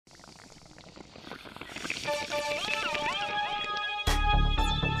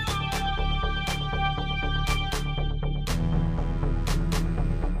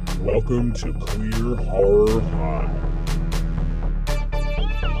Welcome to Queer Horror High.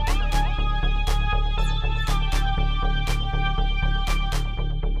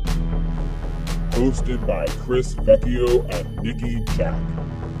 Hosted by Chris Vecchio and Nikki Jack.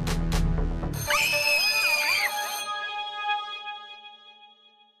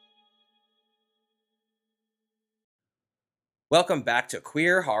 Welcome back to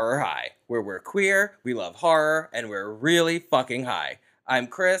Queer Horror High, where we're queer, we love horror, and we're really fucking high. I'm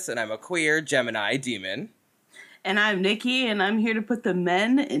Chris, and I'm a queer Gemini demon. And I'm Nikki, and I'm here to put the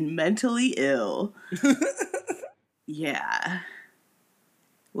men in mentally ill. Yeah.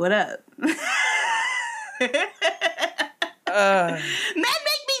 What up? Men make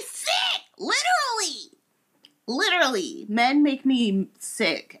me sick! Literally. Men make me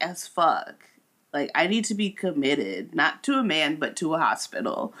sick as fuck. Like, I need to be committed, not to a man, but to a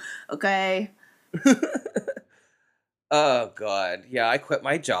hospital. Okay? Oh, God. Yeah, I quit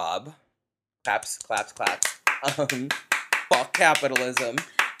my job. Claps. Fuck capitalism. Give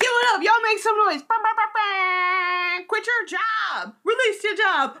it up. Y'all make some noise. Bah, bah, bah, bah. Quit your job. Release your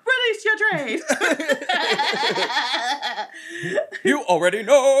job. Release your trade. You already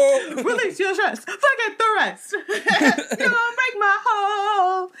know. Release your stress. Forget the rest. You won't break my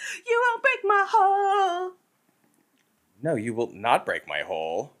hole. You won't break my hole. No, you will not break my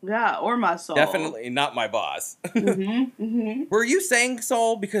hole. Yeah, or my soul. Definitely not my boss. Mm-hmm. Were you saying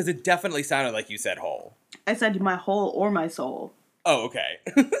soul? Because it definitely sounded like you said hole. I said my whole or my soul. Oh, okay.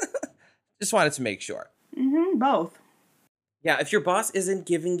 Just wanted to make sure. Both. Yeah, if your boss isn't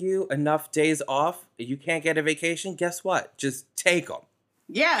giving you enough days off, you can't get a vacation, guess what? Just take them.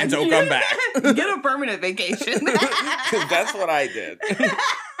 Yeah. And don't come back. Get a permanent vacation. That's what I did.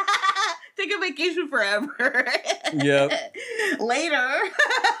 Take a vacation forever. Yep. Later.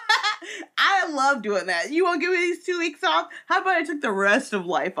 I love doing that. You won't give me these 2 weeks off? How about I took the rest of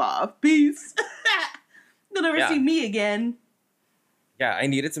life off? Peace. You'll never see me again. Yeah, I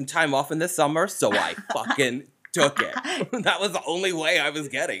needed some time off in the summer, so I fucking took it. That was the only way I was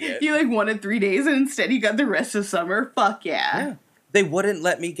getting it. You wanted 3 days and instead you got the rest of summer? Fuck yeah. They wouldn't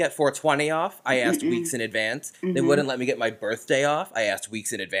let me get 420 off. I asked weeks in advance. They wouldn't let me get my birthday off. I asked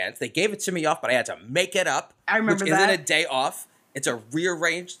weeks in advance. They gave it to me off, but I had to make it up. I remember which isn't a day off. It's a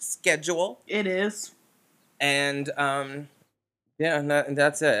rearranged schedule. It is. And, yeah, and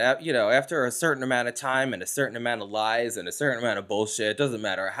that's it. You know, after a certain amount of time and a certain amount of lies and a certain amount of bullshit, it doesn't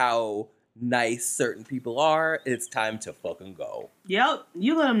matter how nice certain people are, it's time to fucking go. Yep,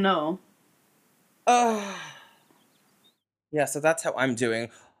 you let them know. Yeah, so that's how I'm doing.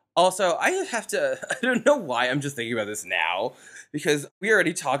 Also, I don't know why I'm just thinking about this now, because we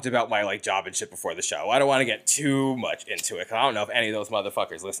already talked about my, job and shit before the show. I don't want to get too much into it, because I don't know if any of those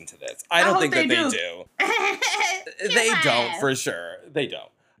motherfuckers listen to this. I don't think that they do. They don't, for sure. They don't.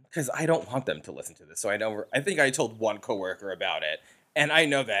 Because I don't want them to listen to this, so I think I told one coworker about it, and I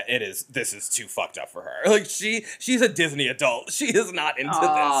know that this is too fucked up for her. She's a Disney adult. She is not into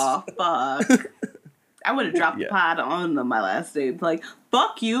this. Fuck. I would have dropped the pod on them my last day. Like,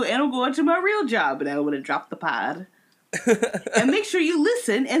 fuck you, and I'm going to my real job. And I would have dropped the pod. And make sure you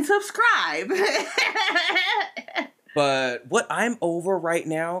listen and subscribe. But what I'm over right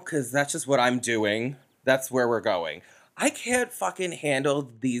now, because that's just what I'm doing, that's where we're going. I can't fucking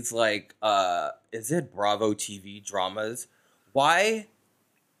handle these, is it Bravo TV dramas? Why?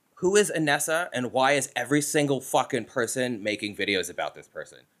 Who is Anessa, and why is every single fucking person making videos about this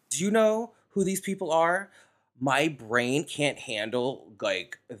person? Do you know who these people are? My brain can't handle,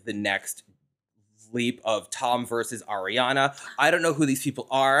 the next leap of Tom versus Ariana. I don't know who these people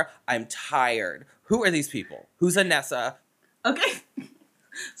are. I'm tired. Who are these people? Who's Anessa? Okay.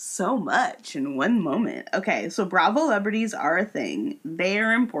 So much in one moment. Okay, so Bravo celebrities are a thing. They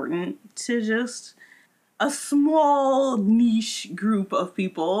are important to just a small niche group of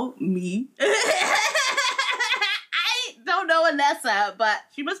people. Me. Don't know Anessa, but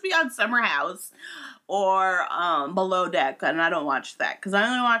she must be on Summer House or Below Deck, and I don't watch that because I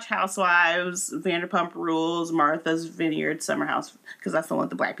only watch Housewives, Vanderpump Rules, Martha's Vineyard, Summer House, because that's the one with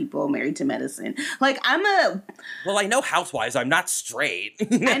the black people married to medicine. Well, I know Housewives. I'm not straight.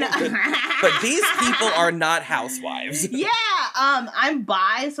 I know. But these people are not housewives. Yeah, I'm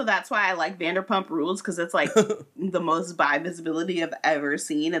bi, so that's why I like Vanderpump Rules, because it's the most bi visibility I've ever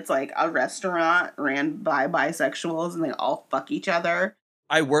seen. It's like a restaurant ran by bisexuals, and they all fuck each other.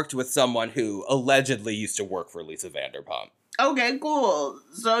 I worked with someone who allegedly used to work for Lisa Vanderpump. Okay, cool.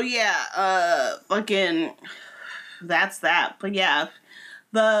 So yeah, that's that. But yeah,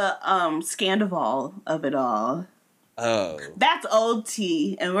 the Scandival of it all. Oh. That's old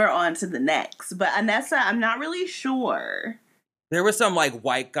tea, and we're on to the next. But Anessa, I'm not really sure. There was some like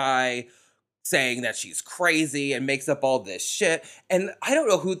white guy saying that she's crazy and makes up all this shit. And I don't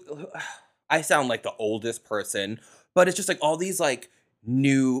know who, I sound like the oldest person, but it's just like all these like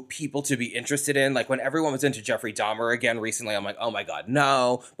new people to be interested in. Like when everyone was into Jeffrey Dahmer again recently, I'm like, oh my God,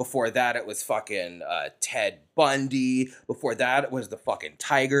 no. Before that, it was fucking Ted Bundy. Before that, it was the fucking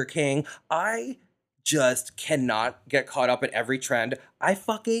Tiger King. I just cannot get caught up in every trend. I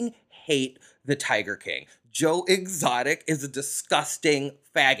fucking hate the Tiger King. Joe Exotic is a disgusting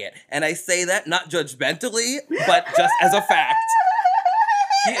faggot. And I say that not judgmentally, but just as a fact.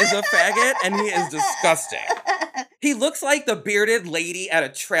 He is a faggot and he is disgusting. He looks like the bearded lady at a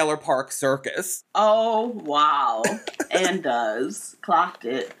trailer park circus. Oh, wow. And does. Clocked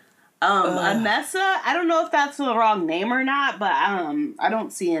it. Anessa, I don't know if that's the wrong name or not, but I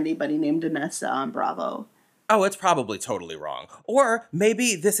don't see anybody named Anessa on Bravo. Oh, it's probably totally wrong. Or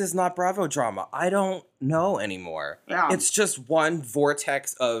maybe this is not Bravo drama. I don't know anymore. Yeah. It's just one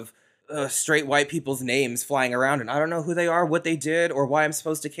vortex of straight white people's names flying around, and I don't know who they are, what they did, or why I'm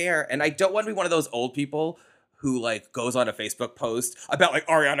supposed to care. And I don't want to be one of those old people who like goes on a Facebook post about like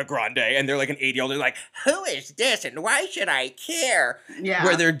Ariana Grande, and they're like an 80-year-old. They're like, "Who is this, and why should I care?" Yeah.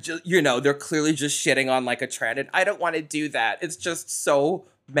 Where they're just, they're clearly just shitting on like a trend, and I don't want to do that. It's just so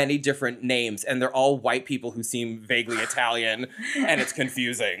many different names, and they're all white people who seem vaguely Italian, and it's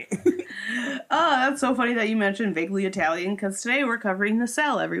confusing. Oh, that's so funny that you mentioned vaguely Italian, because today we're covering The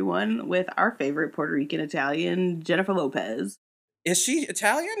Cell, everyone, with our favorite Puerto Rican Italian, Jennifer Lopez. Is she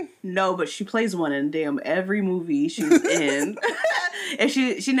Italian? No, but she plays one in damn every movie she's in. And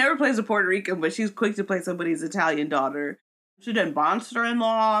she never plays a Puerto Rican, but she's quick to play somebody's Italian daughter. She did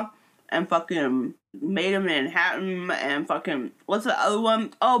Monster-in-Law and fucking Made in Manhattan and fucking, what's the other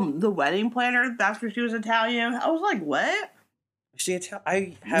one? Oh, The Wedding Planner. That's where she was Italian. I was like, what? Is she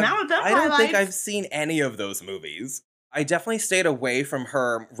Italian? I don't think I've seen any of those movies. I definitely stayed away from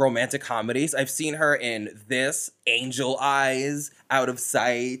her romantic comedies. I've seen her in this, Angel Eyes, Out of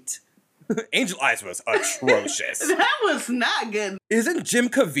Sight. Angel Eyes was atrocious. That was not good. Isn't Jim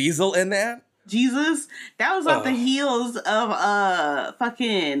Caviezel in that? Jesus, that was off the heels of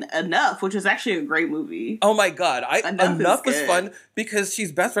fucking Enough, which was actually a great movie. Oh my God. Enough was good. fun because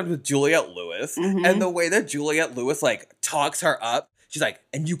she's best friends with Juliette Lewis. Mhm. And the way that Juliette Lewis like talks her up, she's like,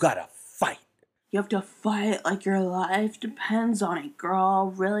 and you gotta fight. You have to fight like your life depends on it,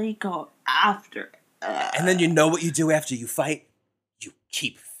 girl. Really go after it. And then you know what you do after you fight? You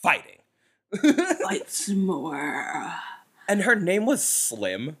keep fighting. Fight some more. And her name was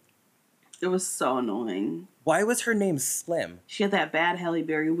Slim. It was so annoying. Why was her name Slim? She had that bad Halle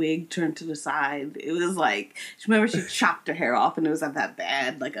Berry wig turned to the side. It was like, remember she chopped her hair off and it was at that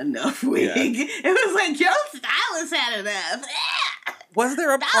bad, like, Enough wig. Yeah. It was like, Joe Stylist had Enough. Was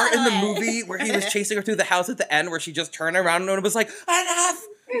there a part in the movie where he was chasing her through the house at the end where she just turned around and it was like, enough?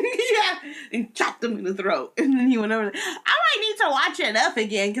 Yeah, and chopped him in the throat. And then he went over, I might need to watch Enough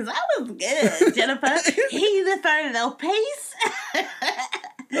again because that was good, Jennifer. He the third of pace.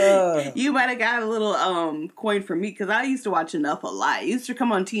 You might have got a little coin from me because I used to watch Enough a lot. It used to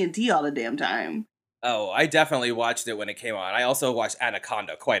come on TNT all the damn time. Oh, I definitely watched it when it came on. I also watched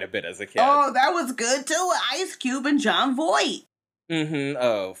Anaconda quite a bit as a kid. Oh, that was good too. Ice Cube and John Voight. Mm-hmm.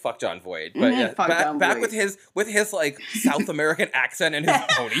 Oh, fuck John Voight. But yeah, back with his like South American accent and his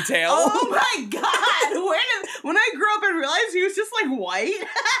ponytail. Oh my God! When I grew up and realized he was just like white,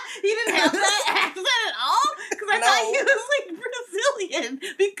 he didn't have that accent at all. Because I thought he was like Brazilian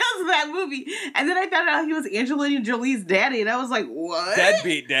because of that movie. And then I found out he was Angelina Jolie's daddy, and I was like, what?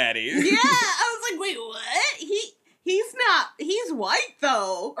 Deadbeat daddy. Yeah, I was like, wait, what? He's white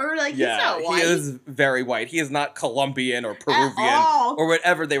though. Or like, he's not white. He is very white. He is not Colombian or Peruvian or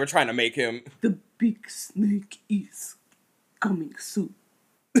whatever they were trying to make him. The big snake is coming soon.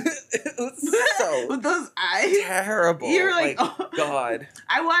 It was so with those eyes. Terrible. You're like, oh God.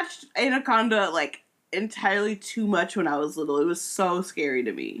 I watched Anaconda like entirely too much when I was little. It was so scary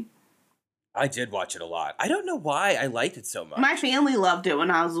to me. I did watch it a lot. I don't know why I liked it so much. My family loved it when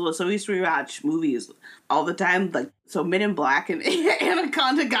I was little, so we used to rewatch movies all the time. Like, so Men in Black and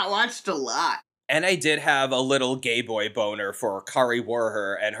Anaconda got watched a lot. And I did have a little gay boy boner for Kari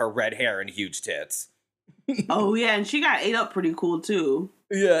Warher and her red hair and huge tits. Oh yeah, and she got ate up pretty cool too.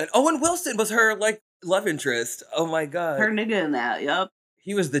 Yeah, and Owen Wilson was her like love interest. Oh my God. Her nigga in that, yup.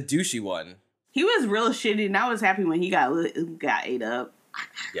 He was the douchey one. He was real shitty, and I was happy when he got ate up.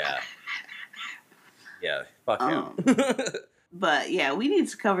 Yeah. Yeah, fuck him. But yeah, we need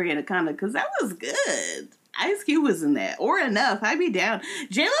to cover Anaconda because that was good. Ice Cube was in that, or Enough. I'd be down.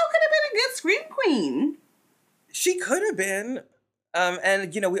 J-Lo could have been a good scream queen. She could have been.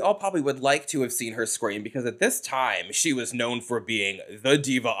 And, we all probably would like to have seen her scream because at this time, she was known for being the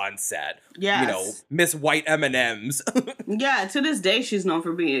diva on set. Yes. Miss White M&M's. Yeah, to this day, she's known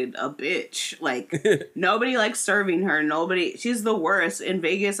for being a bitch. Like, nobody likes serving her. She's the worst. In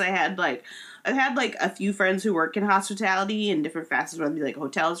Vegas, I've had a few friends who work in hospitality in different facets, whether it be like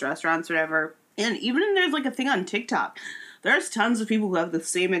hotels, restaurants, whatever. And even there's like a thing on TikTok. There's tons of people who have the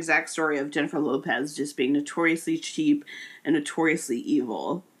same exact story of Jennifer Lopez just being notoriously cheap and notoriously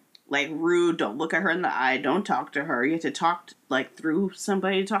evil. Like, rude, don't look at her in the eye, don't talk to her. You have to talk, through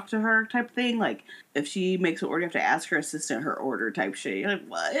somebody to talk to her type thing. Like, if she makes an order, you have to ask her assistant her order type shit. You're like,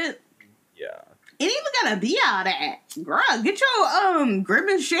 what? Yeah. It ain't even gotta be all that. Girl, get your, grip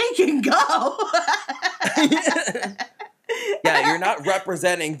and shake and go. Yeah, you're not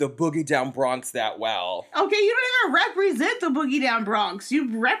representing the Boogie Down Bronx that well. Okay, you don't even represent the Boogie Down Bronx.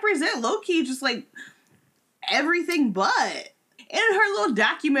 You represent low-key just, everything but. In her little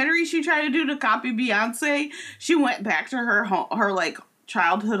documentary she tried to do to copy Beyonce, she went back to her home,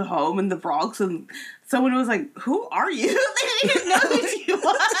 childhood home in the Bronx, and someone was like, "Who are you?" They didn't know who she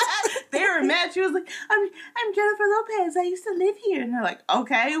was. They were mad. She was like, I'm Jennifer Lopez. I used to live here." And they're like,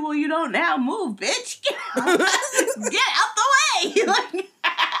 "Okay, well, you don't now. Move, bitch. Get out the way." Like,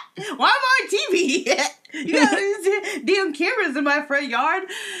 why am I on TV? You know, these damn cameras in my front yard.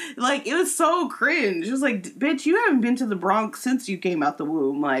 Like, it was so cringe. It was like, bitch, you haven't been to the Bronx since you came out the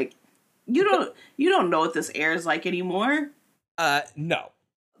womb. Like, you don't know what this air is like anymore. No.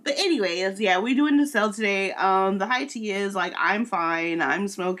 But anyways, yeah, we doing the cell today. The high tea is I'm fine. I'm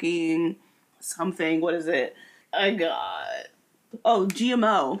smoking something. What is it? I got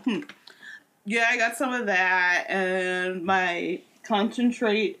GMO. Yeah, I got some of that, and my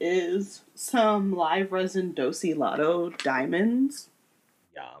concentrate is some live resin Dosi Lotto diamonds.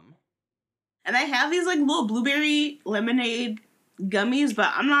 Yum. And I have these little blueberry lemonade gummies,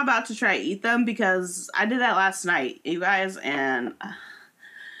 but I'm not about to try to eat them because I did that last night, you guys, and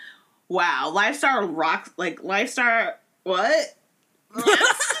wow, Lifestyle rocks, Lifestyle, what? Rockstar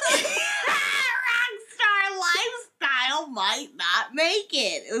Lifestyle might not make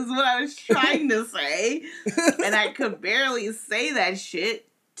it, is what I was trying to say, and I could barely say that shit.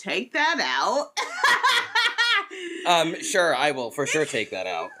 Take that out. Sure, I will for sure take that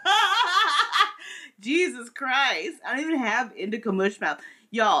out. Jesus Christ. I don't even have indica mush mouth.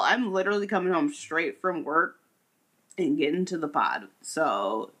 Y'all, I'm literally coming home straight from work and getting to the pod.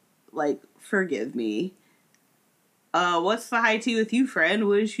 So, forgive me. What's the high tea with you, friend?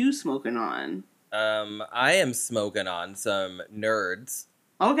 What is you smoking on? I am smoking on some Nerds.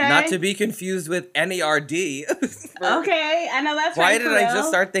 Okay. Not to be confused with NERD. Okay, I know that's Why right, did Pharrell. I just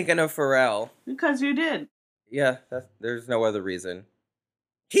start thinking of Pharrell? Because you did. Yeah, there's no other reason.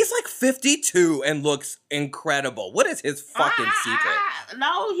 He's 52 and looks incredible. What is his fucking secret?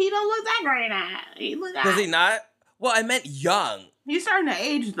 No, he don't look that great now. Does he not? Well, I meant young. He's starting to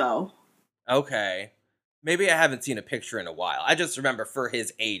age, though. Okay. Maybe I haven't seen a picture in a while. I just remember for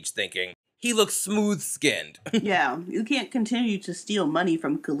his age thinking, he looks smooth-skinned. Yeah, you can't continue to steal money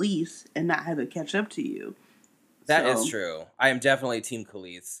from Khalees and not have it catch up to you. That is true. I am definitely Team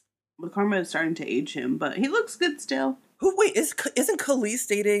Khalees. But Karma is starting to age him, but he looks good still. Wait, isn't Khalees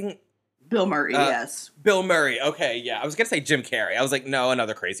dating Bill Murray, yes. Bill Murray? Okay, yeah. I was gonna say Jim Carrey. I was like, no,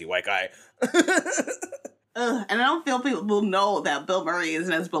 another crazy white guy. And I don't feel people will know that Bill Murray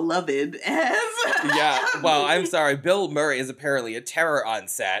isn't as beloved as... Yeah, well, I'm sorry. Bill Murray is apparently a terror on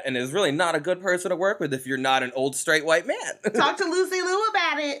set and is really not a good person to work with if you're not an old straight white man. Talk to Lucy Liu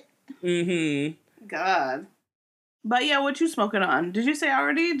about it. Mm-hmm. God. But yeah, what you smoking on? Did you say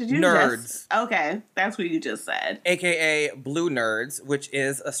already? Did you Nerds. Okay, that's what you just said. AKA Blue Nerds, which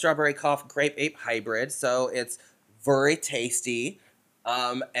is a strawberry cough grape ape hybrid. So it's very tasty.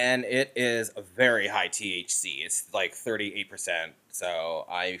 And it is a very high THC. It's 38%. So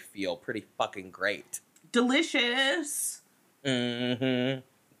I feel pretty fucking great. Delicious. Mm-hmm.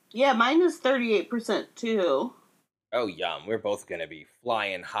 Yeah, mine is 38% too. Oh, yum. We're both gonna be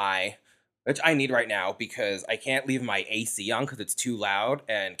flying high. Which I need right now because I can't leave my AC on because it's too loud.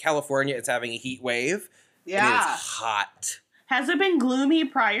 And California is having a heat wave. Yeah. And it is hot. Has it been gloomy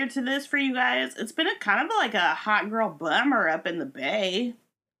prior to this for you guys? It's been kind of like a hot girl bummer up in the Bay.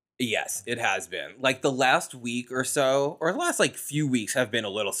 Yes, it has been. The last week or so, or the last few weeks have been a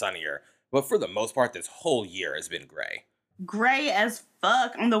little sunnier. But for the most part, this whole year has been gray. Gray as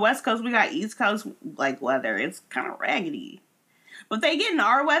fuck. On the West Coast, we got East Coast weather. It's kind of raggedy. But they get in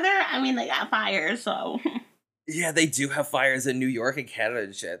our weather, they got fires, so. Yeah, they do have fires in New York and Canada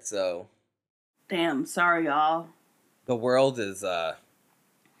and shit, so. Damn, sorry, y'all. The world is,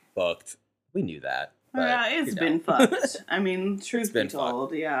 booked. We knew that. But, Yeah, it's been fucked. I mean, truth be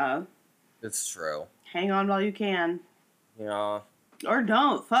told, yeah. It's true. Hang on while you can. Yeah. Or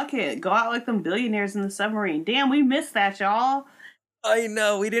don't. Fuck it. Go out like them billionaires in the submarine. Damn, we missed that, y'all. I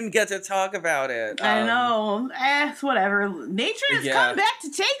know. We didn't get to talk about it. I know. It's whatever. Nature has come back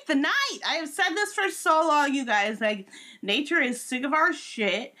to take the night. I have said this for so long, you guys. Like, nature is sick of our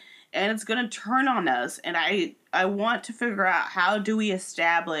shit, and it's gonna turn on us. And I want to figure out, how do we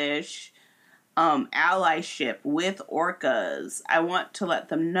establish allyship with orcas? I want to let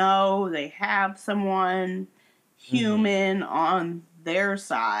them know they have someone human on their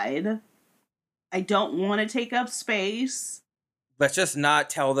side. I don't want to take up space. Let's just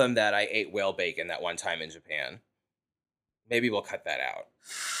not tell them that I ate whale bacon that one time in Japan. Maybe we'll cut that out.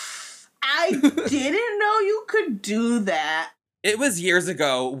 I didn't know you could do that. It was years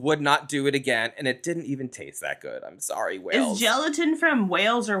ago, would not do it again, and it didn't even taste that good. I'm sorry, whales. Is gelatin from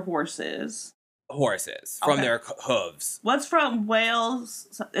whales or horses? Horses, from their hooves. What's from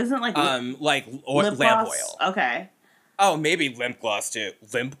whales? Isn't like lamp oil. Okay. Oh, maybe lip gloss too.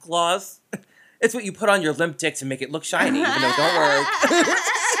 Lip gloss? It's what you put on your limp dick to make it look shiny, even though it don't work.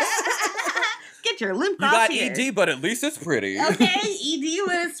 Get your lip gloss here. You got ED, but at least it's pretty. Okay, ED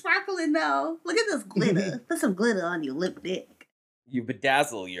was sparkling though. Look at this glitter. Put some glitter on your lip dick. You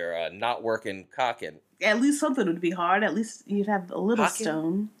bedazzle your not working cockin. At least something would be hard. At least you'd have a little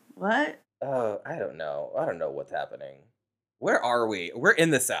stone. What? Oh, I don't know. I don't know what's happening. Where are we? We're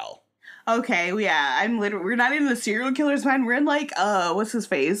in the cell. Okay, yeah, we're not in the serial killer's mind. We're in like, what's his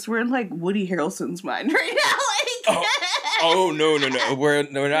face? We're in like Woody Harrelson's mind right now. Like, oh no. We're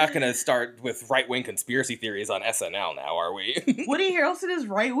not gonna start with right-wing conspiracy theories on SNL now, are we? Woody Harrelson is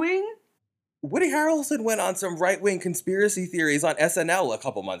right-wing? Woody Harrelson went on some right-wing conspiracy theories on SNL a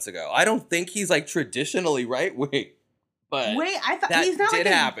couple months ago. I don't think he's like traditionally right-wing, but wait, I thought that he's not did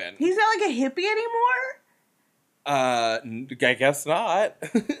like happen. He's not like a hippie anymore? I guess not.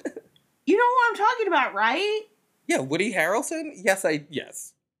 You know who I'm talking about, right? Yeah, Woody Harrelson?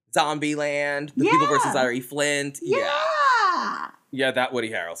 Yes. Zombieland, The People vs. Larry Flint. Yeah, that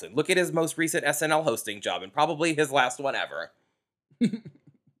Woody Harrelson. Look at his most recent SNL hosting job, and probably his last one ever.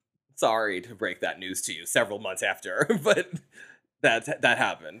 Sorry to break that news to you several months after, but that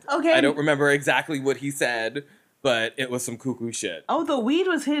happened. Okay. I don't remember exactly what he said, but it was some cuckoo shit. Oh, the weed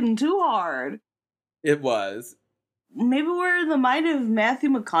was hitting too hard. It was. Maybe we're in the mind of Matthew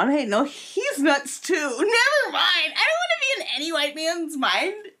McConaughey. No, he's nuts too. Never mind. I don't want to be in any white man's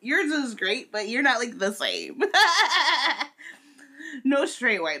mind. Yours is great, but you're not like the same. No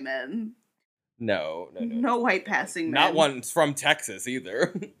straight white men. No. No white passing men. Not one from Texas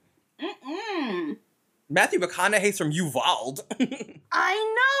either. Matthew McConaughey's from Uvalde.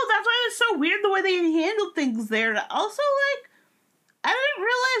 I know. That's why it was so weird the way they handled things there. Also, like, I didn't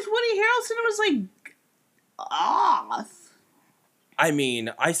realize Woody Harrelson was like off. I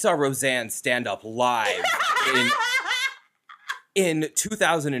mean, I saw Roseanne stand up live in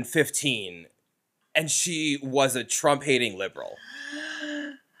 2015, and she was a Trump-hating liberal.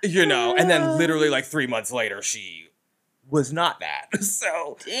 You know, and then literally like 3 months later, she was not that.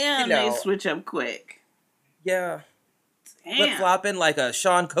 So, damn, they switch up quick. Yeah. Flip-flopping like a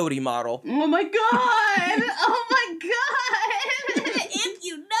Sean Cody model. Oh my god! Oh my god! If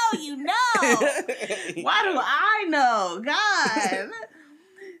you know, you know. Why do I know? God.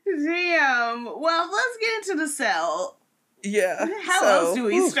 Damn. Well, let's get into the cell. Yeah. How else do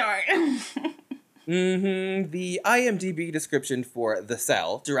we start? The IMDb description for The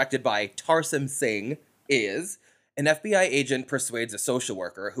Cell, directed by Tarsem Singh, is: an FBI agent persuades a social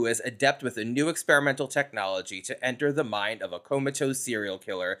worker who is adept with a new experimental technology to enter the mind of a comatose serial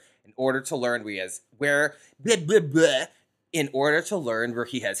killer in order to learn where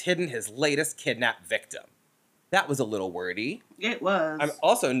he has hidden his latest kidnapped victim. That was a little wordy. It was. I'm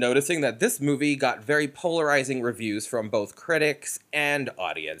also noticing that this movie got very polarizing reviews from both critics and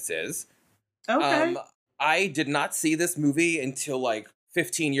audiences. Okay. I did not see this movie until like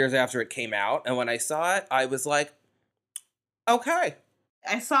 15 years after it came out, and when I saw it, I was like, okay.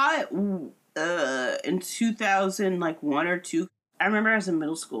 I saw it in 2001 or 2. I remember I was in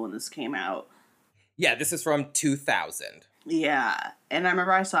middle school when this came out. Yeah, this is from 2000. Yeah, and I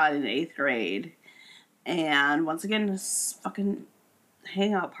remember I saw it in 8th grade, and once again, this fucking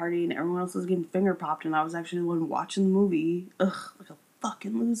hangout party, and everyone else was getting finger popped, and I was actually the one watching the movie. Ugh, like a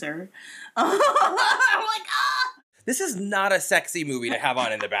fucking loser. I'm like, ah! This is not a sexy movie to have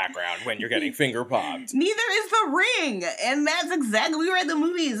on in the background when you're getting finger popped. Neither is The Ring, and that's exactly, we were at the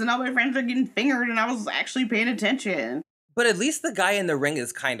movies, and all my friends are getting fingered, and I was actually paying attention. But at least the guy in The Ring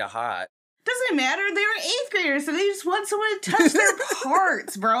is kind of hot. Doesn't matter. They were 8th graders, so they just want someone to touch their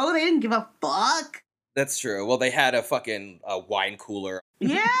parts, bro. They didn't give a fuck. That's true. Well, they had a fucking wine cooler.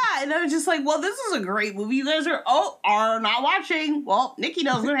 Yeah, and I was just like, well, this is a great movie. You guys are not watching. Well, Nikki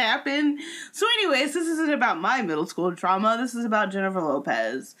knows what happened. So anyways, this isn't about my middle school trauma. This is about Jennifer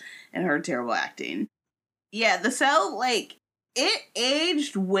Lopez and her terrible acting. Yeah, The Cell, like, it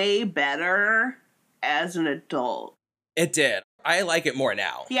aged way better as an adult. It did. I like it more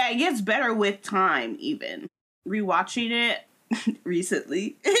now. Yeah, it gets better with time, even. Rewatching it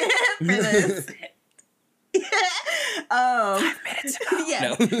recently for this. 5 minutes ago. Yeah.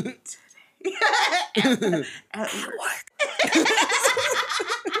 No. At work.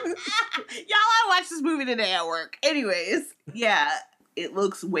 Y'all, I watched this movie today at work. Anyways, yeah, it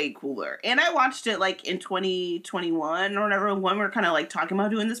looks way cooler. And I watched it like in 2021 or whatever, when we were kind of like talking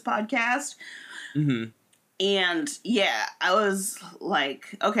about doing this podcast. Mm-hmm. And yeah, I was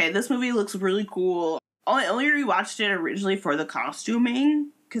like, okay, this movie looks really cool. I only rewatched it originally for the costuming,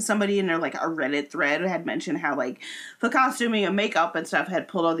 because somebody in their like a Reddit thread had mentioned how like the costuming and makeup and stuff had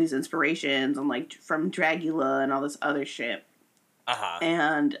pulled all these inspirations and like from Dragula and all this other shit. Uh-huh.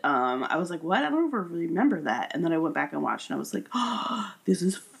 And I was like, what? I don't ever remember that. And then I went back and watched and I was like, oh, this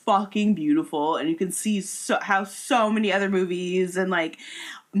is fucking beautiful. And you can see how so many other movies and like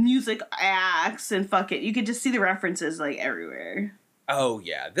music acts and fucking, you could just see the references like everywhere. Oh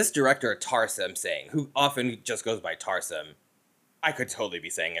yeah, this director Tarsem Singh, who often just goes by Tarsem, I could totally be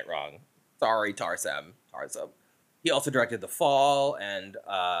saying it wrong. Sorry, Tarsem. He also directed The Fall and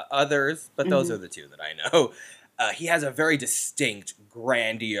others, but those are the two that I know. He has a very distinct,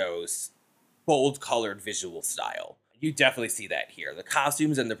 grandiose, bold-colored visual style. You definitely see that here. The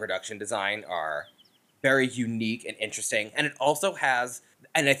costumes and the production design are very unique and interesting, and it also has,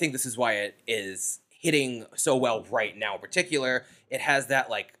 and I think this is why it is hitting so well right now in particular, it has that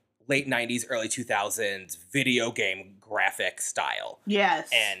like late 90s, early 2000s video game graphic style. Yes.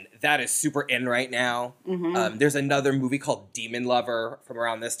 And that is super in right now. Mm-hmm. There's another movie called Demon Lover from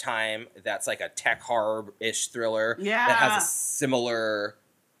around this time. That's like a tech horror-ish thriller. Yeah. That has a similar,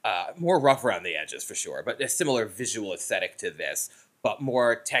 more rough around the edges for sure, but a similar visual aesthetic to this, but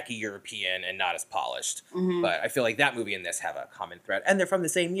more techie European and not as polished. Mm-hmm. But I feel like that movie and this have a common thread, and they're from the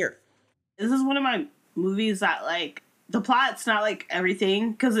same year. This is one of my movies that like the plot's not like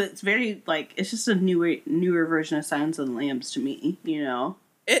everything because it's very like it's just a newer version of Silence of the Lambs to me, you know.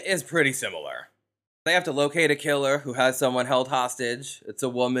 It is pretty similar. They have to locate a killer who has someone held hostage. It's a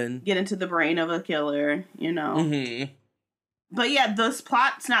woman. Get into the brain of a killer, you know. Mm-hmm. But yeah, this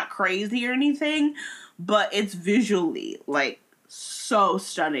plot's not crazy or anything, but it's visually like so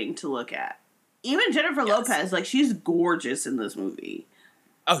stunning to look at. Even Jennifer Lopez, like she's gorgeous in this movie.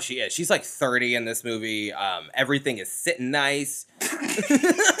 Oh, she is. She's like 30 in this movie. Everything is sitting nice.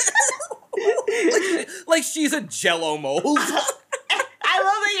 like she's a Jell-O mold. I love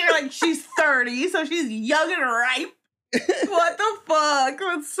that you're like, she's 30, so she's young and ripe. What the fuck?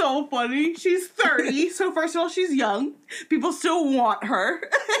 That's so funny. She's 30, so first of all, she's young. People still want her.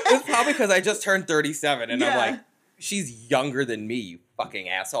 It's probably because I just turned 37, and I'm Yeah. like, she's younger than me, you fucking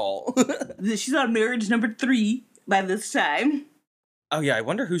asshole. She's on marriage number 3 by this time. Oh yeah, I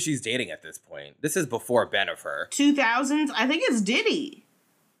wonder who she's dating at this point. This is before Ben of her. 2000s, I think it's Diddy.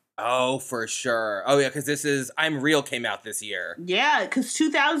 Oh, for sure. Oh yeah, because this is I'm Real came out this year. Yeah, because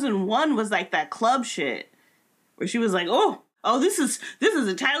 2001 was like that club shit where she was like, oh, this is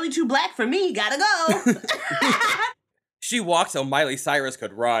entirely too black for me. Gotta go. She walked so Miley Cyrus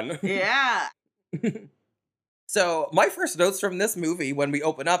could run. Yeah. So my first notes from this movie when we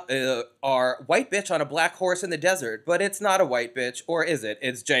open up are white bitch on a black horse in the desert, but it's not a white bitch, or is it?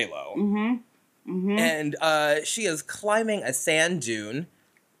 It's J-Lo. Mm-hmm. Mm-hmm. And she is climbing a sand dune,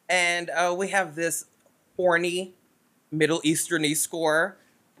 and we have this horny Middle Eastern-y score.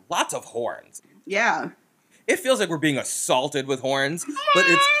 Lots of horns. Yeah. It feels like we're being assaulted with horns, but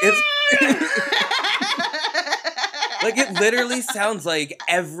it's like it literally sounds like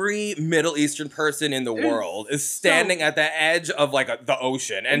every Middle Eastern person in the world is standing at the edge of like the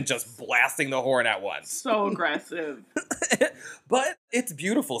ocean and just blasting the horn at once. So aggressive. But it's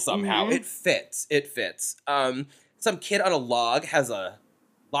beautiful somehow. Mm-hmm. It fits. Some kid on a log has a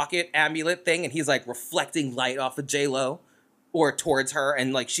locket amulet thing, and he's like reflecting light off of J-Lo or towards her,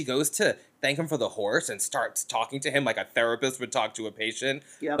 and like she goes to thank him for the horse and starts talking to him like a therapist would talk to a patient.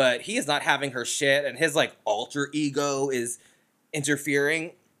 Yep. But he is not having her shit, and his like alter ego is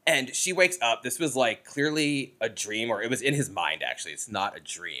interfering. And she wakes up. This was like clearly a dream, or it was in his mind actually. It's not a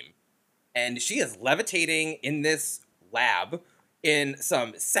dream. And she is levitating in this lab in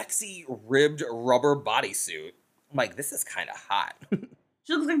some sexy ribbed rubber bodysuit. I'm like, this is kind of hot.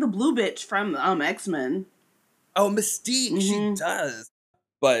 She looks like the blue bitch from X-Men. Oh, Mystique, she does.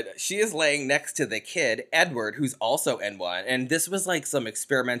 But she is laying next to the kid, Edward, who's also N1. And this was like some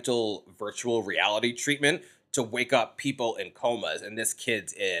experimental virtual reality treatment to wake up people in comas. And this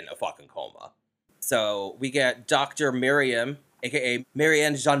kid's in a fucking coma. So we get Dr. Miriam, aka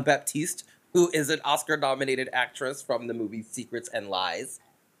Marianne Jean-Baptiste, who is an Oscar-nominated actress from the movie Secrets and Lies.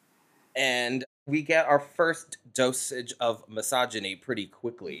 And we get our first dosage of misogyny pretty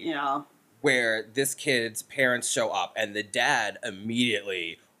quickly. Yeah. Where this kid's parents show up and the dad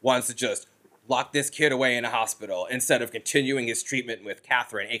immediately wants to just lock this kid away in a hospital instead of continuing his treatment with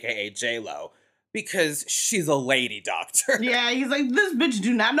Catherine, aka J-Lo, because she's a lady doctor. Yeah, he's like, this bitch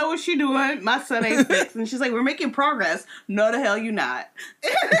do not know what she doing. My son ain't fixed. And she's like, we're making progress. No, the hell you not.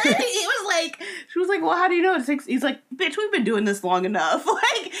 She was like, well, how do you know it takes? He's like, bitch, we've been doing this long enough.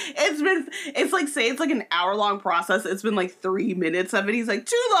 Like, it's like, say it's like an hour-long process. It's been like 3 minutes of it. He's like,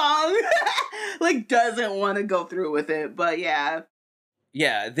 too long. Like, doesn't want to go through with it. But yeah.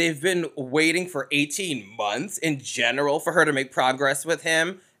 Yeah, they've been waiting for 18 months in general for her to make progress with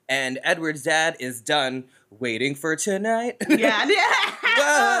him. And Edward's dad is done waiting for tonight. Yeah.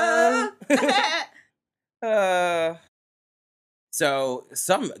 So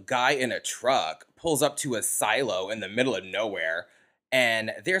some guy in a truck pulls up to a silo in the middle of nowhere,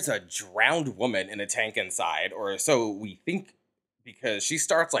 and there's a drowned woman in a tank inside, or so we think, because she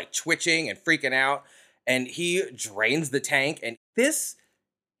starts like twitching and freaking out, and he drains the tank, and this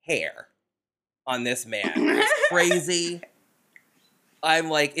hair on this man is crazy.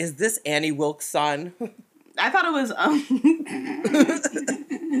 I'm like, is this Annie Wilkes' son? I thought it was,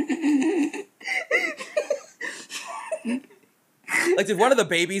 like, did one of the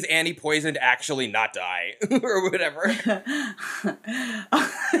babies Annie poisoned actually not die? Or whatever.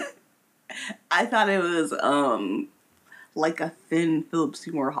 I thought it was, like a thin Philip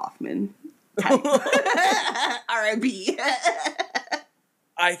Seymour Hoffman type. R.I.P.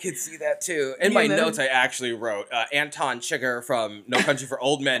 I could see that too. In my notes, I actually wrote Anton Chigurh from No Country for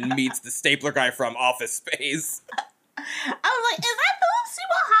Old Men meets the stapler guy from Office Space. I was like, is that Philip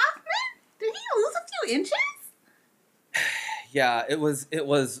Seymour Hoffman? Did he lose a few inches? Yeah, it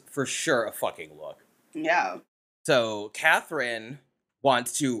was for sure a fucking look. Yeah. So Catherine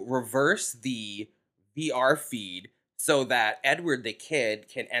wants to reverse the VR feed so that Edward the kid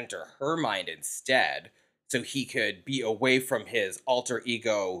can enter her mind instead, so he could be away from his alter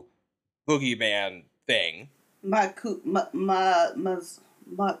ego boogeyman thing. Makuzma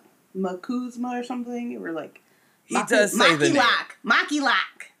or something? Or like... He does say the name. Maki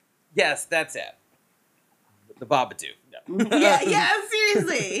Lock. Yes, that's it. The Babadook. No. yeah,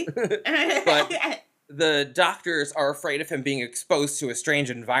 seriously. But the doctors are afraid of him being exposed to a strange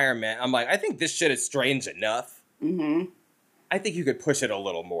environment. I'm like, I think this shit is strange enough. Mm-hmm. I think you could push it a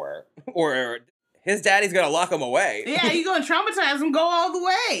little more. Or... his daddy's gonna lock him away. Yeah, you're gonna traumatize him, go all the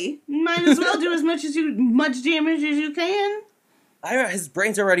way. You might as well do as much damage as you can. His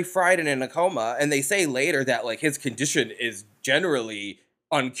brain's already fried and in a coma, and they say later that like his condition is generally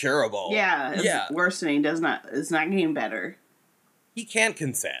uncurable. Yeah, it's worsening. It's not getting better. He can't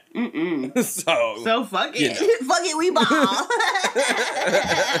consent. Mm-mm. So fuck it. You know. Fuck it, we ball.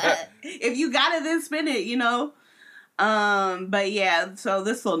 If you got it, then spin it, you know. But yeah, so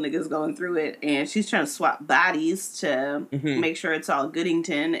this little nigga's going through it, and she's trying to swap bodies to make sure it's all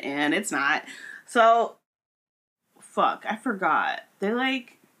Goodington, and it's not. So, fuck, I forgot. They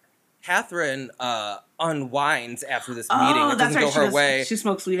like... Catherine unwinds after this meeting. It doesn't go her way. She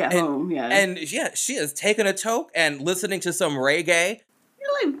smokes weed at home, yeah. And yeah, she is taking a toke and listening to some reggae.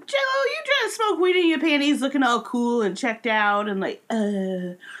 You're like, Jello, you trying to smoke weed in your panties, looking all cool and checked out, and like,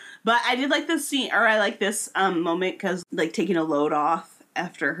 But I did like this scene, or I like this moment, because, like, taking a load off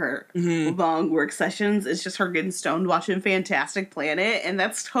after her long work sessions is just her getting stoned watching Fantastic Planet, and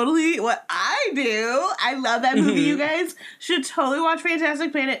that's totally what I do. I love that movie, you guys should totally watch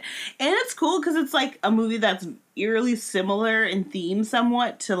Fantastic Planet. And it's cool, because it's, like, a movie that's eerily similar in theme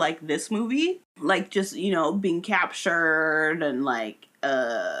somewhat to, like, this movie. Like, just, you know, being captured, and, like,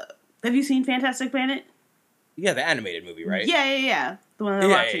 have you seen Fantastic Planet? Yeah, the animated movie, right? Yeah. The one they're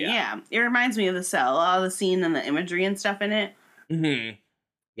watching, yeah. It reminds me of The Cell. All the scene and the imagery and stuff in it. Mm-hmm.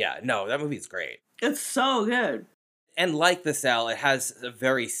 Yeah, no, that movie's great. It's so good. And like The Cell, it has a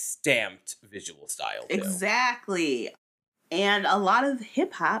very stamped visual style, too. Exactly. And a lot of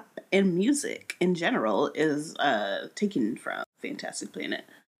hip-hop and music in general is taken from Fantastic Planet.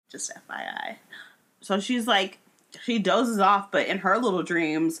 Just FYI. So she's like, she dozes off, but in her little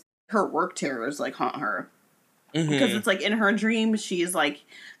dreams, her work terrors, like, haunt her. Because it's like in her dream, she's like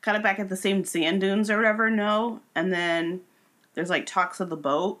kind of back at the same sand dunes or whatever, and then there's like talks of the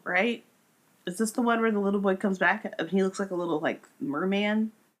boat, right? Is this the one where the little boy comes back and he looks like a little like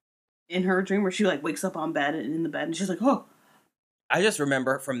merman in her dream, where she like wakes up on bed and in the bed and she's like, oh. I just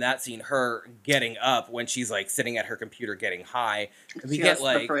remember from that scene her getting up when she's like sitting at her computer getting high. And we get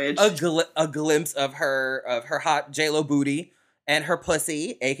like a glimpse of her hot JLo booty and her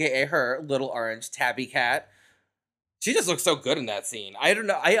pussy, aka her little orange tabby cat. She just looks so good in that scene. I don't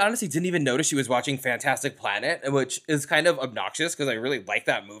know. I honestly didn't even notice she was watching Fantastic Planet, which is kind of obnoxious because I really like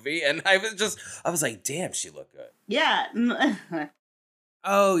that movie. And I was like, damn, she looked good. Yeah.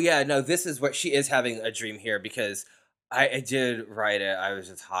 Oh, yeah. No, this is what she is having a dream here because I did write it. I was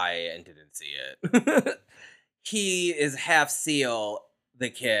just high and didn't see it. He is half seal, the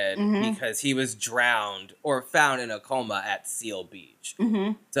kid, because he was drowned or found in a coma at Seal Beach.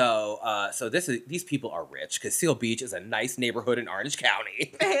 Mm-hmm. So these people are rich because Seal Beach is a nice neighborhood in Orange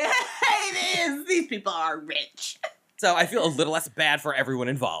County. It is. These people are rich. So I feel a little less bad for everyone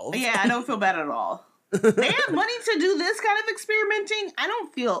involved. Yeah, I don't feel bad at all. They have money to do this kind of experimenting. I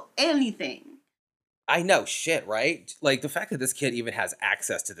don't feel anything. I know, shit, right? Like, the fact that this kid even has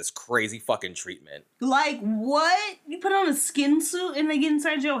access to this crazy fucking treatment. Like, what? You put on a skin suit and they get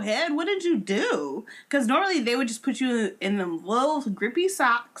inside your head? What did you do? Because normally they would just put you in them little grippy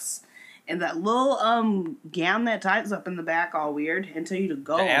socks and that little gown that ties up in the back all weird and tell you to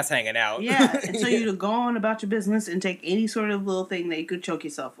go. The ass hanging out. Yeah, and tell you to go on about your business and take any sort of little thing that you could choke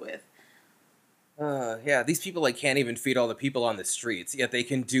yourself with. Yeah, these people like can't even feed all the people on the streets, yet they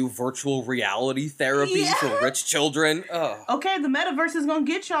can do virtual reality therapy for rich children. Oh. Okay, the metaverse is gonna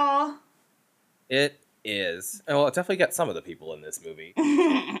get y'all. It is. Well, it definitely got some of the people in this movie.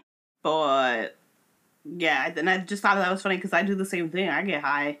 But yeah, and I just thought that was funny because I do the same thing. I get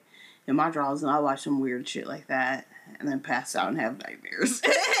high in my drawers and I watch some weird shit like that and then pass out and have nightmares.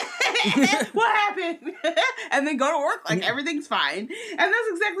 What happened? And then go to work like everything's fine. And that's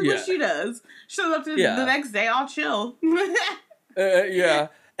exactly what she does. Shows up to the next day all chill. Yeah.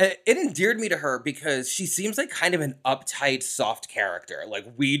 It endeared me to her because she seems like kind of an uptight, soft character. Like,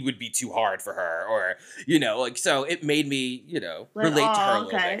 weed would be too hard for her, or, like, so it made me, relate to her a little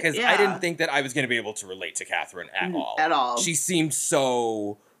bit. Because I didn't think that I was going to be able to relate to Catherine at all. At all. She seemed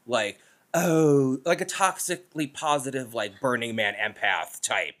so, like, like a toxically positive, like, Burning Man empath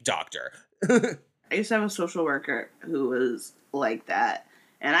type doctor. I used to have a social worker who was like that.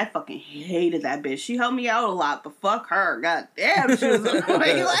 And I fucking hated that bitch. She helped me out a lot, but fuck her. God damn, she was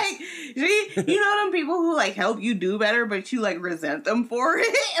annoying. Like, you know them people who, like, help you do better, but you, like, resent them for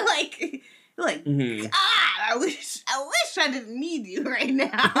it? like, God, I wish I didn't need you right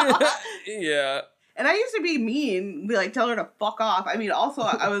now. Yeah. And I used to be mean, be like, tell her to fuck off. I mean, also,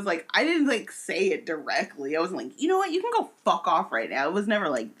 I was like, I didn't, like, say it directly. I wasn't like, you know what, you can go fuck off right now. It was never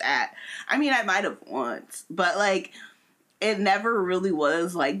like that. I mean, I might have once, but, like, it never really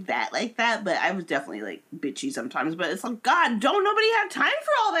was like that, but I was definitely, like, bitchy sometimes. But it's like, God, don't nobody have time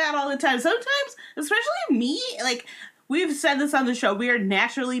for all that all the time. Sometimes, especially me, like, we've said this on the show, we are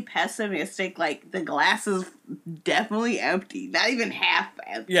naturally pessimistic. Like, the glass is definitely empty. Not even half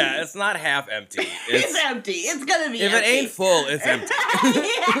empty. Yeah, it's not half empty. It's empty. It's gonna be empty. If it ain't full, it's empty.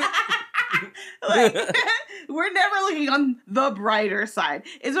 Like, we're never looking on the brighter side.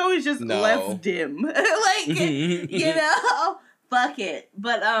 It's always just less dim. Like, fuck it.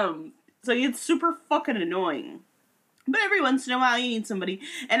 But, so it's super fucking annoying. But every once in a while, you need somebody.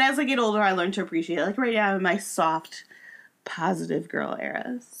 And as I get older, I learn to appreciate it. Like, right now, I'm in my soft, positive girl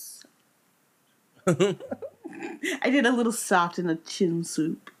eras. I did a little soft in a chin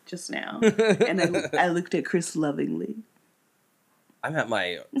soup just now. And I looked at Chris lovingly. I'm at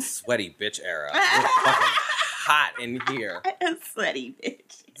my sweaty bitch era. It's fucking hot in here. I'm sweaty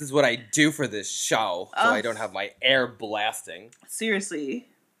bitch. This is what I do for this show, so I don't have my air blasting. Seriously.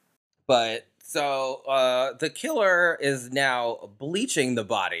 But, so, the killer is now bleaching the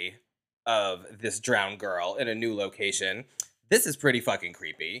body of this drowned girl in a new location. This is pretty fucking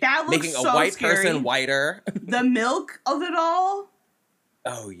creepy. That looks Making a white person whiter. The milk of it all?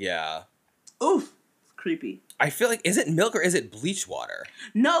 Oh, yeah. Oof. It's creepy. I feel like, is it milk or is it bleach water?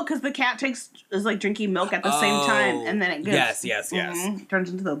 No, because the cat is like drinking milk at the same time, and then it goes. Yes. Turns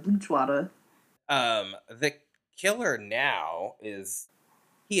into the bleach water. The killer now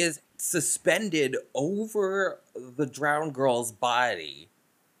he is suspended over the drowned girl's body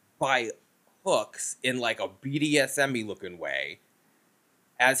by hooks in like a BDSM-y looking way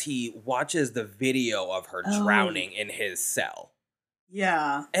as he watches the video of her drowning in his cell.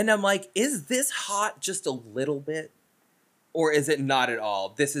 Yeah. And I'm like, is this hot just a little bit? Or is it not at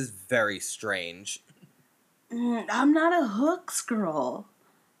all? This is very strange. I'm not a hooks girl.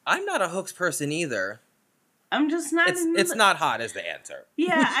 I'm not a hooks person either. I'm just not. It's not hot as the answer.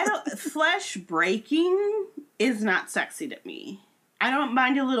 Yeah, I don't. Flesh breaking is not sexy to me. I don't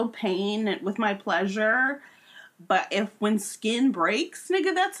mind a little pain with my pleasure, but when skin breaks,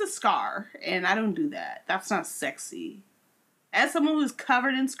 nigga, that's a scar, and I don't do that. That's not sexy. As someone who's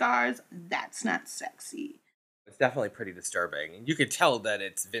covered in scars, that's not sexy. It's definitely pretty disturbing. You could tell that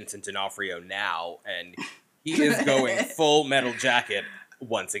it's Vincent D'Onofrio now, and he is going full Metal Jacket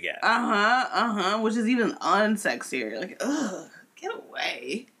once again. Which is even unsexier. Like, ugh, get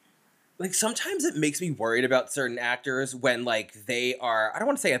away. Like, sometimes it makes me worried about certain actors when, like, they are, I don't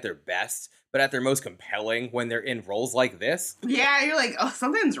want to say at their best, but at their most compelling when they're in roles like this. Yeah, you're like, oh,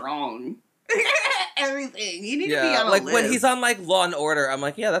 something's wrong. Everything. You need to be on a like, list. when he's on, like, Law and Order, I'm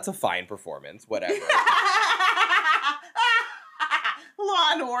like, yeah, that's a fine performance, whatever. Law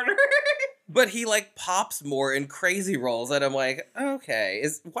and Order. But he, like, pops more in crazy roles, and I'm like, okay,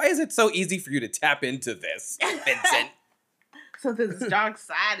 why is it so easy for you to tap into this, Vincent? So this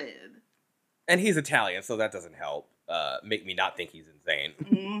dark-sided. And he's Italian, so that doesn't help make me not think he's insane.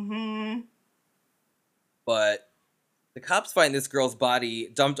 Mm-hmm. But the cops find this girl's body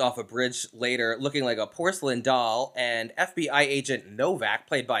dumped off a bridge later, looking like a porcelain doll, and FBI agent Novak,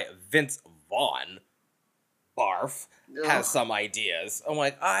 played by Vince Vaughn, barf, has some ideas. I'm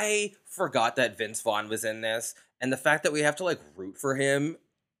like, I forgot that Vince Vaughn was in this, and the fact that we have to, like, root for him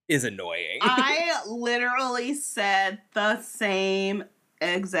is annoying. I literally said the same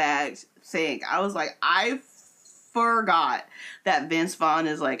exact thing. I was like, I forgot that Vince Vaughn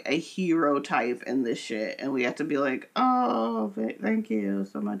is like a hero type in this shit, and we have to be like, oh, thank you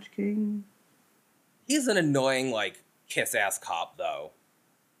so much, King. He's an annoying, like, kiss-ass cop, though.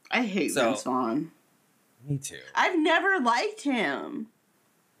 I hate Vince Vaughn. Me too. I've never liked him.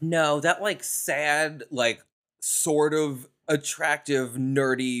 No, that, like, sad, like, sort of attractive,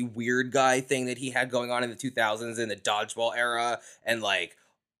 nerdy, weird guy thing that he had going on in the 2000s in the dodgeball era, and, like,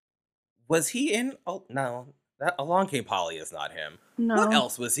 was he in? Oh no, that Along Came Polly is not him. No. What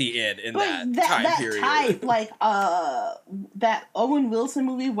else was he in but that time period? Type, like that Owen Wilson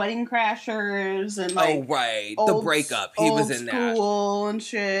movie, Wedding Crashers, and like oh right, The Breakup. He was in that and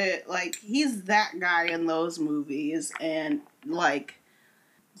shit. Like he's that guy in those movies, and like.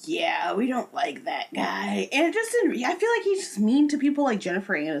 Yeah, we don't like that guy. And it just didn't... I feel like he's just mean to people like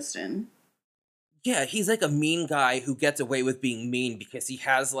Jennifer Aniston. Yeah, he's like a mean guy who gets away with being mean because he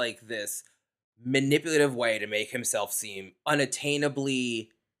has like this manipulative way to make himself seem unattainably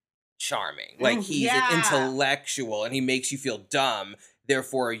charming. Like he's an intellectual and he makes you feel dumb.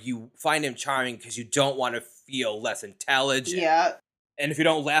 Therefore, you find him charming because you don't want to feel less intelligent. Yeah. And if you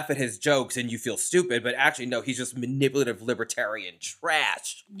don't laugh at his jokes and you feel stupid, but actually, no, he's just manipulative libertarian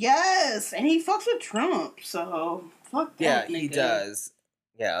trash. Yes, and he fucks with Trump, so fuck that nigga. Yeah, he does.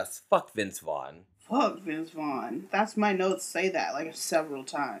 Yeah, fuck Vince Vaughn. Fuck Vince Vaughn. That's my notes say that, like, several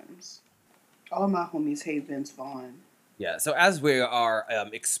times. All my homies hate Vince Vaughn. Yeah, so as we are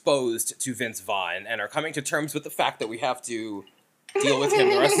exposed to Vince Vaughn and are coming to terms with the fact that we have to deal with him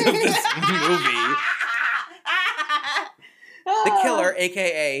the rest of this movie... The killer,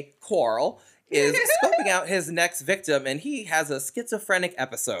 a.k.a. Quarl, is scoping out his next victim, and he has a schizophrenic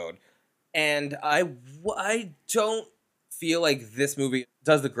episode. And I don't feel like this movie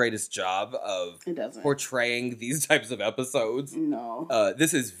does the greatest job of portraying these types of episodes. No.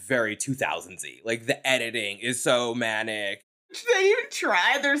 This is very 2000s-y. Like, the editing is so manic. They even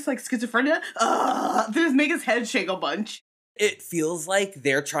try. There's, like, schizophrenia. They just make his head shake a bunch. It feels like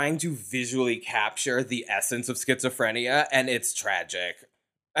they're trying to visually capture the essence of schizophrenia, and it's tragic.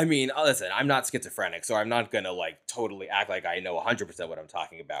 I mean, listen, I'm not schizophrenic, so I'm not gonna, like, totally act like I know 100% what I'm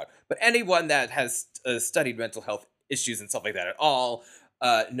talking about. But anyone that has studied mental health issues and stuff like that at all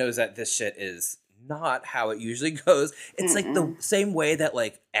knows that this shit is not how it usually goes. It's like the same way that,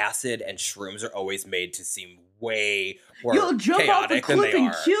 like, acid and shrooms are always made to seem way more You'll jump off a chaotic than cliff they and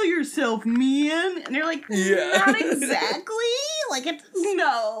are. kill yourself, man. And you're like, not exactly. Like,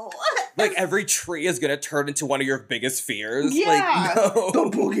 no. Like, every tree is gonna turn into one of your biggest fears. Yeah. Like, no.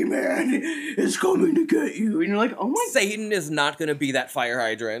 The boogeyman is coming to get you. And you're like, oh my... Satan is not gonna be that fire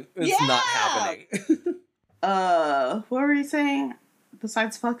hydrant. It's not happening. What were you saying?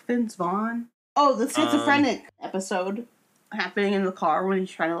 Besides fuck Vince Vaughn? Oh, the schizophrenic episode happening in the car when he's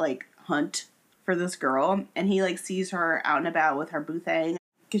trying to, like, hunt for this girl, and he, like, sees her out and about with her boo thing,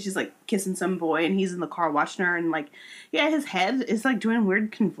 because she's, like, kissing some boy, and he's in the car watching her, and, like, yeah, his head is, like, doing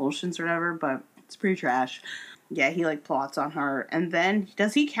weird convulsions or whatever, but it's pretty trash. Yeah, he, like, plots on her, and then,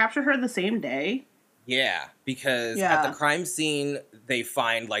 does he capture her the same day? Yeah, because at the crime scene, they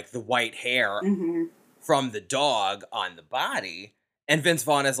find, like, the white hair from the dog on the body, And Vince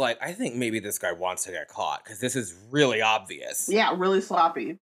Vaughn is like, I think maybe this guy wants to get caught because this is really obvious. Yeah, really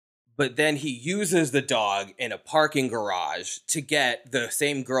sloppy. But then he uses the dog in a parking garage to get the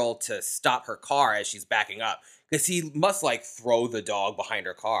same girl to stop her car as she's backing up. Because he must, like, throw the dog behind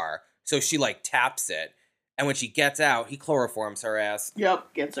her car. So she, like, taps it. And when she gets out, he chloroforms her ass.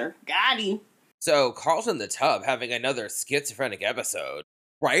 Yep, gets her. Got him. So Carl's in the tub having another schizophrenic episode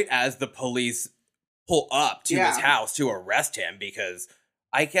right as the police pull up to his house to arrest him because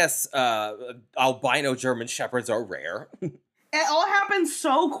I guess albino German shepherds are rare. It all happens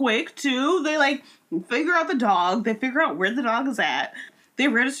so quick, too. They, like, figure out the dog. They figure out where the dog is at. They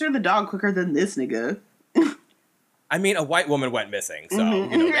register the dog quicker than this nigga. I mean, a white woman went missing, so, you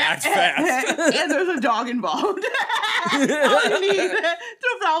know, act fast. And there's a dog involved. All you need to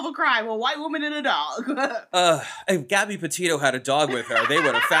solve a crime, a white woman and a dog. If Gabby Petito had a dog with her, they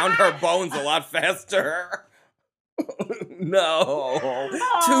would have found her bones a lot faster. No.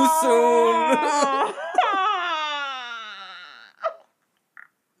 Too soon.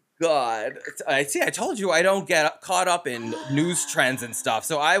 God. I told you I don't get caught up in news trends and stuff,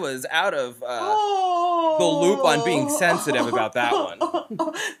 so I was out of the loop on being sensitive about that one.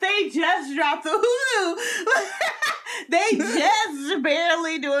 They just dropped the Hulu. They just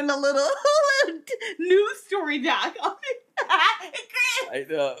barely doing a little news story doc on it.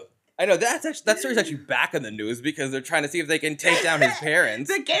 I know that story's actually back in the news because they're trying to see if they can take down his parents.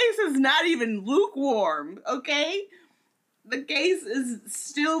 The case is not even lukewarm, okay? The case is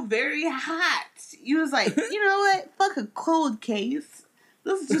still very hot. He was like, you know what? Fuck a cold case.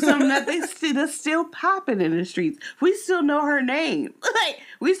 This is just something that's still popping in the streets. We still know her name. Like,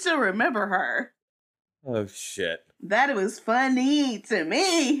 we still remember her. Oh, shit. That was funny to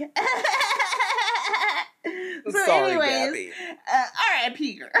me. So sorry, anyways, Gabby.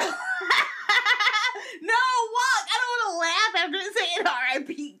 R.I.P. girl. No, what? I don't want to laugh after saying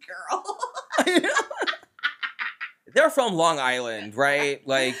R.I.P. girl. They're from Long Island, right?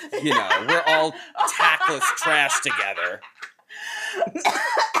 Like, you know, we're all tactless trash together.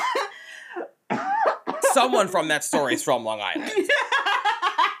 Someone from that story is from Long Island.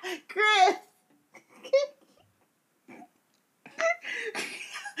 Chris.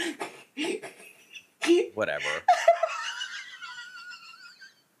 Whatever.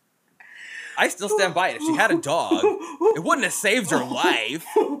 I still stand by it. If she had a dog, it wouldn't have saved her life.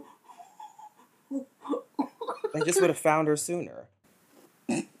 They just would have found her sooner.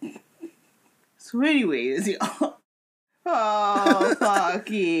 So anyways, y'all. Oh,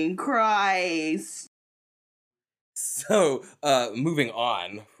 fucking Christ. So, moving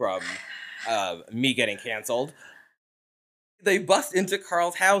on from me getting canceled. They bust into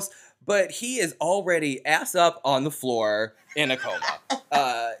Carl's house, but he is already ass up on the floor in a coma.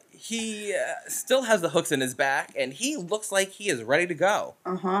 He still has the hooks in his back, and he looks like he is ready to go.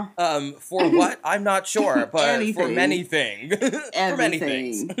 Uh-huh. For what? I'm not sure, but for many things. For many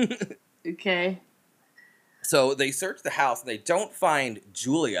Everything. things. Okay. So they search the house, and they don't find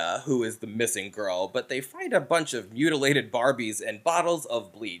Julia, who is the missing girl, but they find a bunch of mutilated Barbies and bottles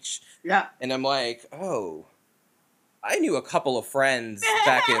of bleach. Yeah. And I'm like, oh... I knew a couple of friends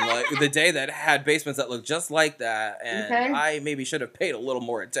back in like the day that had basements that looked just like that, and I maybe should have paid a little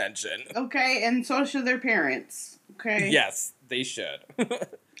more attention. Okay, and so should their parents. Okay. Yes, they should.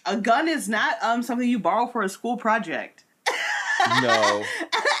 A gun is not something you borrow for a school project. No.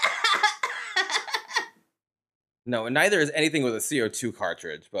 No, and neither is anything with a CO2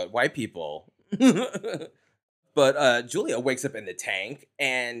 cartridge, but white people. But Julia wakes up in the tank,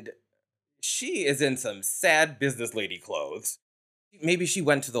 and she is in some sad business lady clothes. Maybe she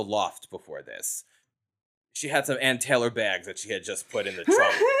went to the loft before this. She had some Ann Taylor bags that she had just put in the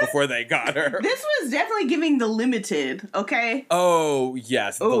trunk before they got her. This was definitely giving the Limited, okay? Oh,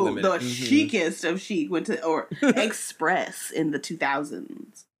 yes, the Limited. The chicest of chic went to, or Express in the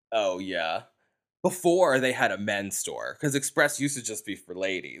 2000s. Oh, yeah. Before they had a men's store, because Express used to just be for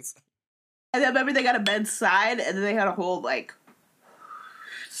ladies. And then remember they got a bedside, and then they had a whole, like,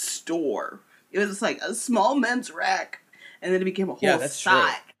 store. It was just like a small men's rack, and then it became a whole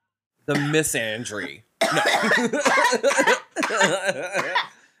side. True. The misandry. No.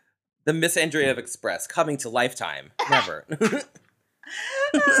 The misandry of Express coming to Lifetime. Never.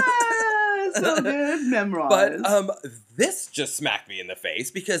 So good. Memorized. But this just smacked me in the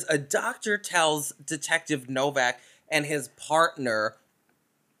face because a doctor tells Detective Novak and his partner,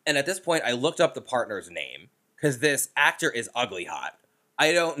 and at this point I looked up the partner's name because this actor is ugly hot.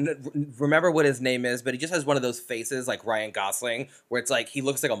 I don't remember what his name is, but he just has one of those faces like Ryan Gosling, where it's like he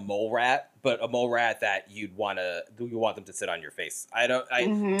looks like a mole rat, but a mole rat that you want them to sit on your face. I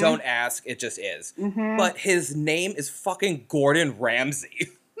don't ask, it just is. But his name is fucking Gordon Ramsay.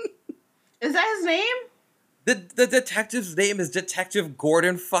 Is that his name? The detective's name is Detective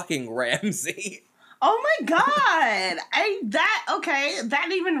Gordon fucking Ramsay. Oh my god! That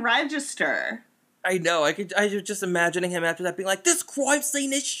didn't even register. I know. I was just imagining him after that being like, "This crime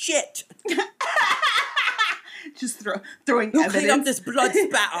scene is shit." Just throwing Who evidence. cleaned up this blood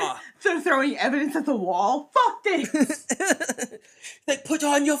spatter? Throwing evidence at the wall. Fuck this. Like, put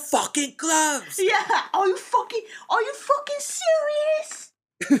on your fucking gloves. Yeah. Are you fucking serious?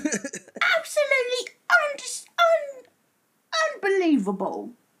 Absolutely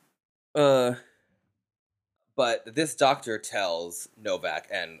unbelievable. But this doctor tells Novak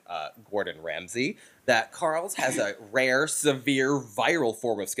and Gordon Ramsay that Carl's has a rare, severe, viral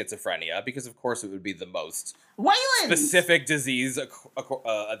form of schizophrenia, because of course it would be the most Wayland's specific disease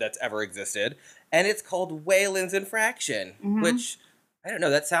that's ever existed, and it's called Wayland's infraction, which, I don't know,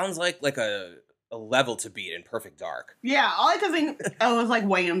 that sounds like a level to beat in Perfect Dark. Yeah, all I could think was like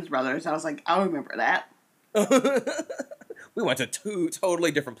Wayans Brothers. I was like, I'll remember that. We went to two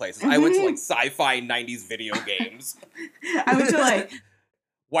totally different places. I went to like sci-fi 90s video games. I went to like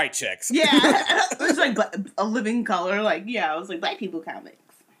white chicks. Yeah, it was like a living color. Like, yeah, I was like black people comics.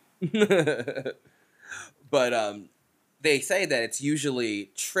 But they say that it's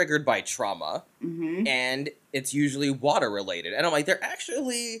usually triggered by trauma, and it's usually water related. And I'm like,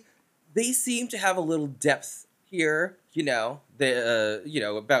 they seem to have a little depth here.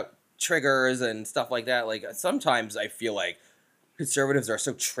 About triggers and stuff like that. Like, sometimes I feel like conservatives are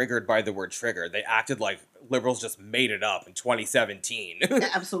so triggered by the word trigger, they acted like liberals just made it up in 2017.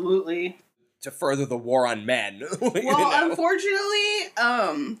 Absolutely. To further the war on men. Well,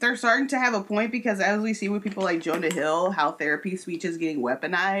 unfortunately, they're starting to have a point, because as we see with people like Jonah Hill, how therapy speech is getting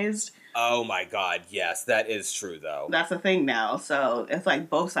weaponized. Oh my god, yes, that is true though. That's a thing now, so it's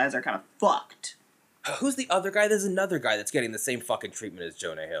like both sides are kind of fucked. Who's the other guy? There's another guy that's getting the same fucking treatment as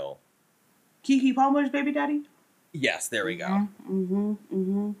Jonah Hill. Keke Palmer's baby daddy? Yes, there we go.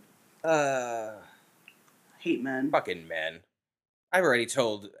 Hate men. Fucking men. I've already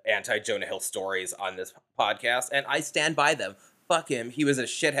told anti-Jonah Hill stories on this podcast, and I stand by them. Fuck him. He was a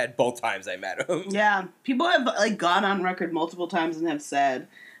shithead both times I met him. Yeah. People have like gone on record multiple times and have said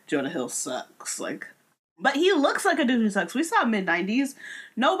Jonah Hill sucks. Like, but he looks like a dude who sucks. We saw mid-90s.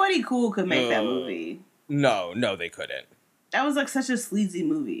 Nobody cool could make that movie. No, they couldn't. That was like such a sleazy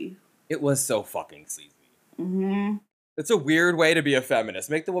movie. It was so fucking sleazy. It's a weird way to be a feminist.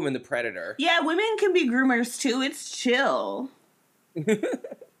 Make the woman the predator. Yeah, women can be groomers too. It's chill.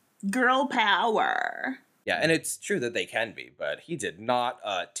 Girl power. Yeah, and it's true that they can be, but he did not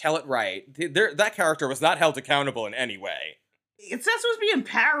tell it right. That character was not held accountable in any way. It's not supposed to be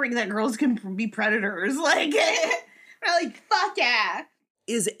empowering that girls can be predators. Like, we're like, fuck yeah.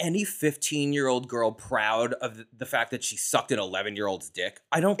 Is any 15-year-old girl proud of the fact that she sucked an 11-year-old's dick?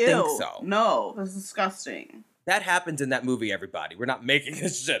 I don't think so. No, that's disgusting. That happens in that movie, everybody. We're not making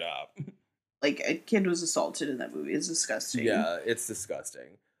this shit up. Like, a kid was assaulted in that movie. It's disgusting. Yeah, it's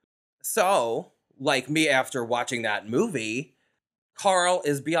disgusting. So, like me after watching that movie, Carl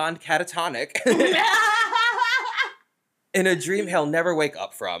is beyond catatonic. In a dream he'll never wake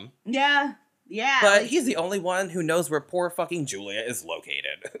up from. Yeah. Yeah. But he's the only one who knows where poor fucking Julia is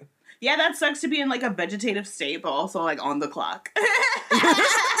located. Yeah, that sucks to be in like a vegetative state, but also like on the clock.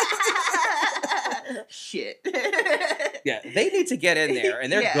 Shit. Yeah, they need to get in there,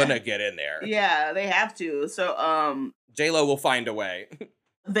 and they're gonna get in there. Yeah, they have to. So, J-Lo will find a way.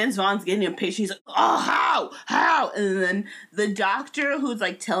 Vince Vaughn's getting impatient. He's like, oh, how? And then the doctor who's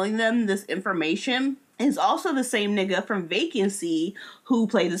like telling them this information is also the same nigga from Vacancy who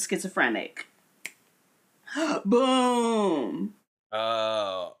played the schizophrenic. Boom.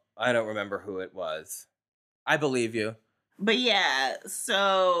 Oh, I don't remember who it was. I believe you. But yeah,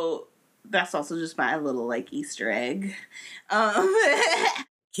 so that's also just my little like Easter egg.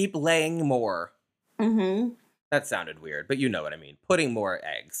 Keep laying more. Mm-hmm. That sounded weird, but you know what I mean. Putting more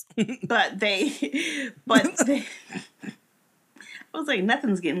eggs. but they I was like,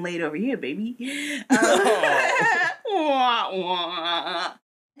 nothing's getting laid over here, baby. Wah, wah.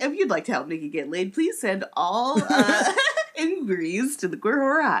 If you'd like to help Nikki get laid, please send all inquiries to the Queer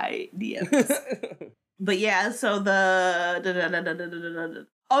Horror High DMs. But yeah, so oh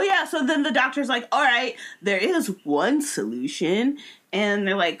yeah, so then the doctor's like, all right, there is one solution. And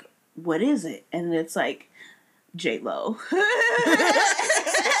they're like, what is it? And it's like, J-Lo.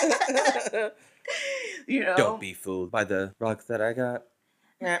 You know? Don't be fooled by the rocks that I got.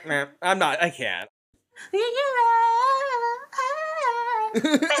 I'm not. I can't.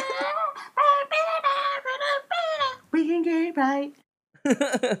 We can get right.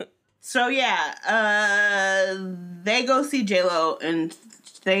 So yeah, they go see J-Lo and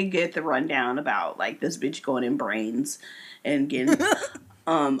they get the rundown about like this bitch going in brains and getting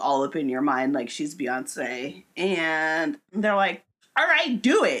all up in your mind like she's Beyonce. And they're like, all right,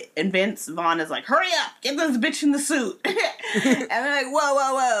 do it. And Vince Vaughn is like, hurry up, get this bitch in the suit. And they're like,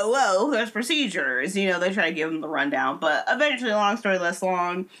 whoa, there's procedures. You know, they try to give him the rundown. But eventually, long story less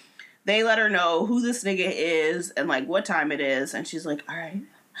long, they let her know who this nigga is and like what time it is. And she's like, all right,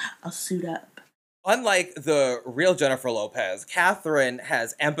 I'll suit up. Unlike the real Jennifer Lopez, Catherine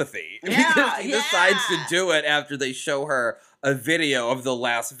has empathy. Yeah, Because she yeah. decides to do it after they show her a video of the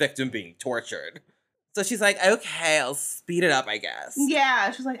last victim being tortured. So she's like, okay, I'll speed it up, I guess.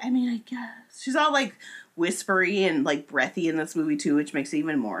 Yeah, she's like, I mean, I guess. She's all like whispery and like breathy in this movie too, which makes it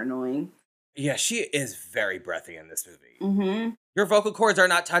even more annoying. Yeah, she is very breathy in this movie. Mm-hmm. Your vocal cords are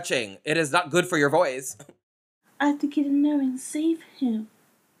not touching. It is not good for your voice. I have to get in there and save him.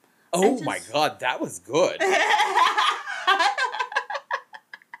 Oh my god, that was good.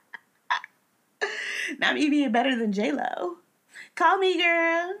 Not me being better than J-Lo. Call me,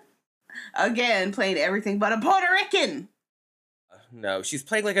 girl. Again, playing everything but a Puerto Rican. No, she's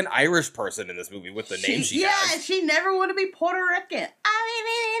playing like an Irish person in this movie with the name she has. Yeah, she never want to be Puerto Rican.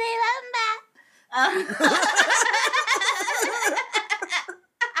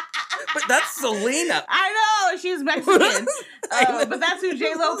 But that's Selena. I know, she's Mexican. But that's who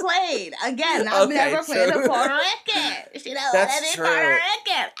J-Lo played. Again, I've Okay, never played a true. Puerto Rican. She don't That's want to be true. Puerto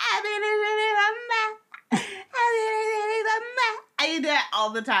Rican. I do that all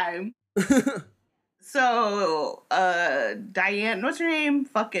the time. So, Diane, what's her name?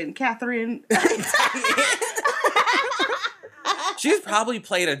 Fucking Catherine. She's probably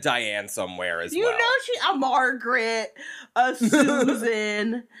played a Diane somewhere as You well. know a Margaret, a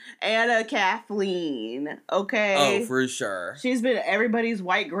Susan, and a Kathleen, okay? Oh, for sure. She's been everybody's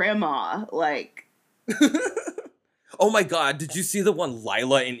white grandma, like... Oh my god, did you see the one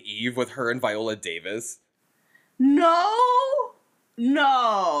Lila and Eve with her and Viola Davis? No!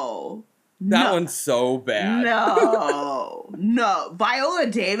 That one's so bad. No. Viola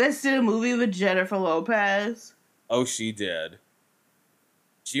Davis did a movie with Jennifer Lopez. Oh, she did.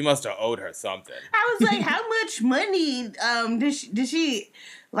 She must have owed her something. I was like, how much money did she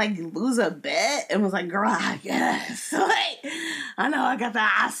like lose a bet and was like, girl, I guess. Like, I know I got the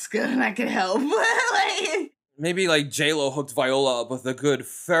Oscar and I can help. Like, Maybe like J-Lo hooked Viola up with a good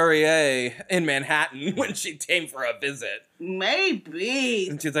Ferrier in Manhattan when she came for a visit. maybe.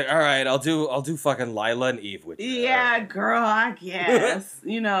 And she's like, all right, I'll do fucking Lila and Eve with you. Yeah, girl, I guess.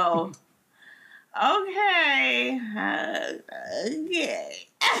 You know. Okay. Okay.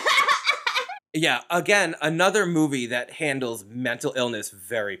 Yeah, again, another movie that handles mental illness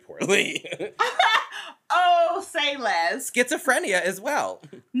very poorly. Oh, say less. Schizophrenia as well.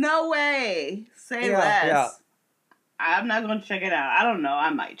 No way. Say Yeah, less. yeah. I'm not going to check it out. I don't know. I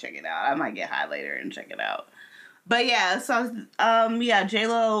might check it out. I might get high later and check it out. But yeah, so,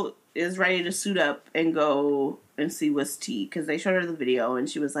 J-Lo is ready to suit up and go and see what's tea because they showed her the video and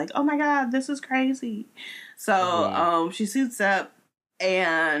she was like, oh my God, this is crazy. So, she suits up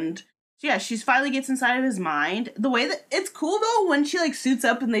and... Yeah, she finally gets inside of his mind. The way that it's cool though when she like suits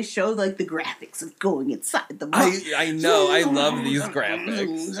up and they show like the graphics of going inside the mind. I know, I love these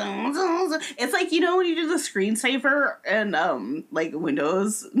graphics. It's like, you know, when you do the screensaver and like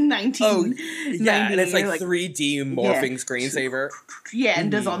Windows 19. Yeah, and it's like 3D morphing screensaver. Yeah,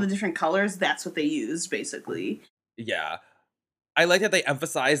 and does all the different colors. That's what they used basically. Yeah. I like that they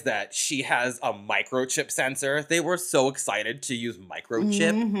emphasize that she has a microchip sensor. They were so excited to use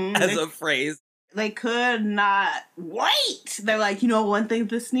microchip as a phrase. They could not wait. They're like, you know, one thing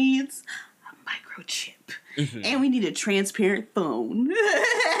this needs? A microchip. And we need a transparent phone.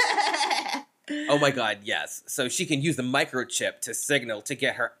 Oh my god, yes. So she can use the microchip to signal to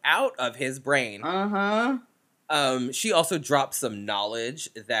get her out of his brain. She also dropped some knowledge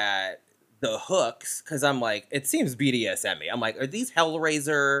that the hooks, because I'm like, it seems BDSM-y. I'm like, are these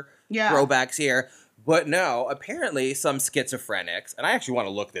Hellraiser throwbacks here? But no, apparently some schizophrenics, and I actually want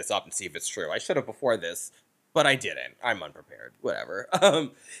to look this up and see if it's true. I should have before this, but I didn't. I'm unprepared. Whatever.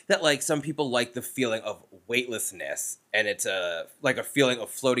 That like some people like the feeling of weightlessness, and it's like a feeling of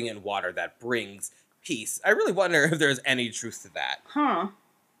floating in water that brings peace. I really wonder if there's any truth to that. Huh.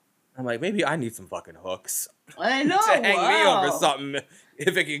 I'm like, maybe I need some fucking hooks. I know. To hang me over something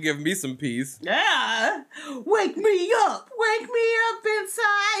if it can give me some peace. Yeah. Wake me up. Wake me up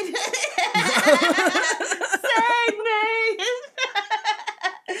inside. Save me.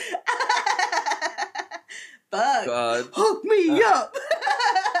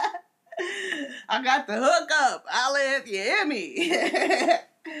 I got the hookup. I'll let you hear me.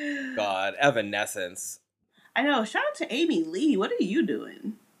 God, Evanescence. I know. Shout out to Amy Lee. What are you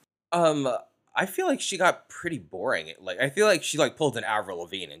doing? I feel like she got pretty boring. Like, I feel like she like pulled an Avril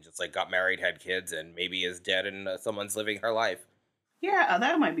Lavigne and just like got married, had kids, and maybe is dead and someone's living her life. Yeah,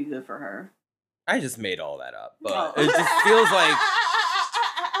 that might be good for her. I just made all that up, but it just feels like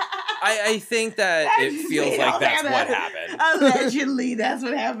I think that it feels like that's what happened. Allegedly, that's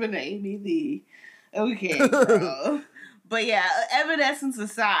what happened to Amy Lee. Okay, girl. But yeah, Evanescence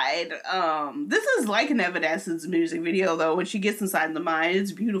aside, this is like an Evanescence music video, though. When she gets inside the mine,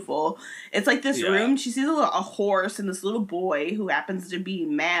 it's beautiful. It's like this room. She sees a horse and this little boy who happens to be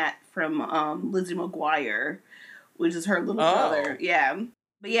Matt from Lizzie McGuire, which is her little brother. Yeah.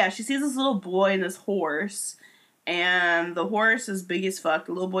 But yeah, she sees this little boy and this horse. And the horse is big as fuck.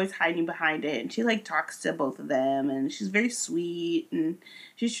 The little boy's hiding behind it. And she, like, talks to both of them. And she's very sweet. And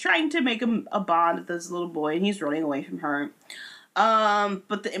she's trying to make a bond with this little boy. And he's running away from her.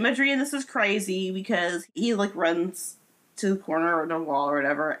 But the imagery in this is crazy. Because he, like, runs to the corner of the wall or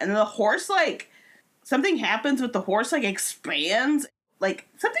whatever. And the horse, like, something happens with the horse, like, expands. Like,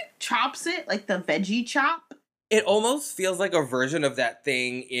 something chops it. Like, the veggie chop. It almost feels like a version of that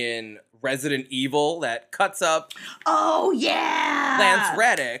thing in Resident Evil that cuts up. Oh, yeah! Lance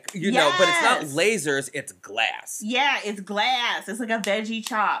Reddick, you know, but it's not lasers, it's glass. Yeah, it's glass. It's like a veggie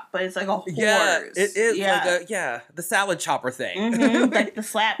chop, but it's like a horse. Yeah, it is like the salad chopper thing. Mm-hmm, like the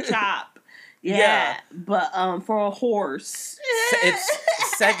slap chop. Yeah, but for a horse. It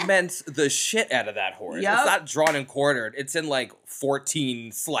segments the shit out of that horse. Yep. It's not drawn and quartered. It's in like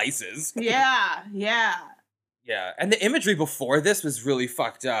 14 slices. Yeah. Yeah, and the imagery before this was really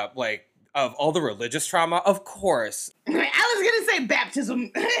fucked up. Like, of all the religious trauma, of course. I was gonna say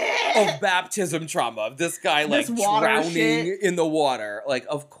baptism. Of baptism trauma. Of this guy, like, drowning in the water. Like,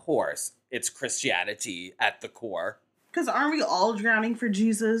 of course, it's Christianity at the core. Because aren't we all drowning for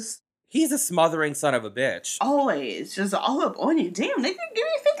Jesus? He's a smothering son of a bitch. Always. Just all up on you. Damn, nigga, give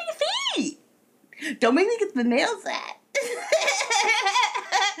me 50 feet. Don't make me get the nails at.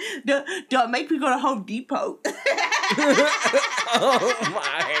 Don't make me go to Home Depot. Oh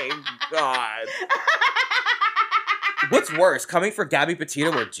my God. What's worse, coming for Gabby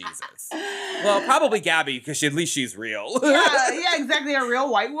Petito or Jesus? Well, probably Gabby, because at least she's real. yeah, exactly. A real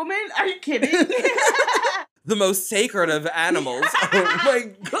white woman? Are you kidding? The most sacred of animals. Oh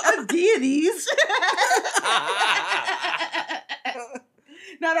my God. Of deities.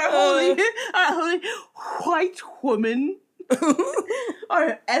 Not our holy white woman.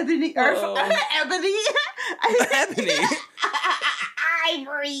 Or ebony. Ebony. Ebony.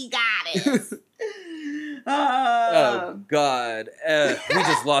 Ivory goddess. Oh, God. We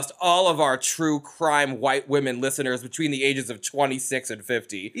just lost all of our true crime white women listeners between the ages of 26 and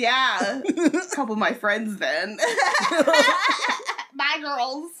 50. Yeah. A couple of my friends then. Bye,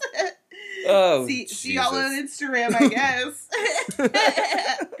 girls. Oh, see y'all on Instagram, I guess.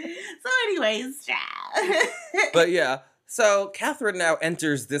 So anyways, But yeah, so Catherine now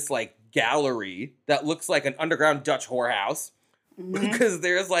enters this, like, gallery that looks like an underground Dutch whorehouse. Mm-hmm. Because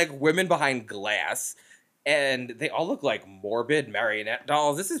there's, like, women behind glass. And they all look like morbid marionette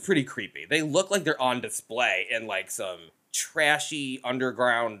dolls. This is pretty creepy. They look like they're on display in, like, some trashy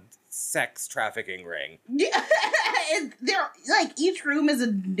underground sex trafficking ring. Yeah, they're, like, each room is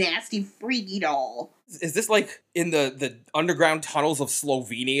a nasty, freaky doll. Is this, like, in the underground tunnels of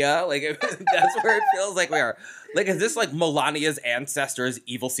Slovenia? Like, that's where it feels like we are. Like, is this, like, Melania's ancestors'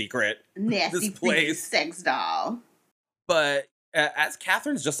 evil secret? Nasty, freaky sex doll. But as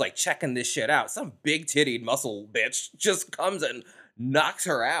Catherine's just, like, checking this shit out, some big-tittied muscle bitch just comes and knocks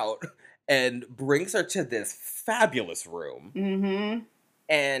her out and brings her to this fabulous room. Mm-hmm.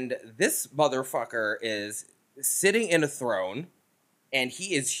 And this motherfucker is sitting in a throne, and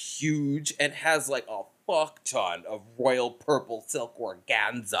he is huge and has, like, a fuck ton of royal purple silk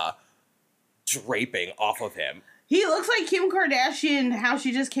organza draping off of him. He looks like Kim Kardashian, how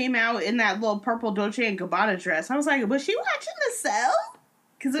she just came out in that little purple Dolce & Gabbana dress. I was like, was she watching the show?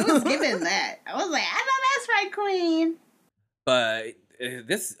 Because it was giving that. I was like, I know that's right, queen. But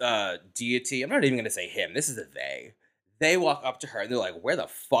this deity, I'm not even going to say him, this is a they. They walk up to her and they're like, where the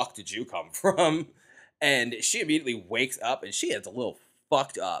fuck did you come from? And she immediately wakes up and she is a little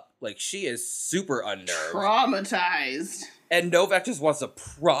fucked up. Like, she is super unnerved. Traumatized. And Novak just wants to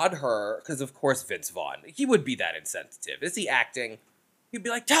prod her, because of course Vince Vaughn, he would be that insensitive. Is he acting? He'd be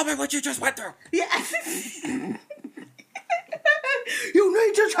like, tell me what you just went through. Yeah. You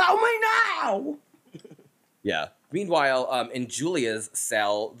need to tell me now. Yeah. Meanwhile, in Julia's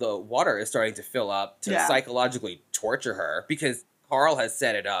cell, the water is starting to fill up to psychologically torture her, because Carl has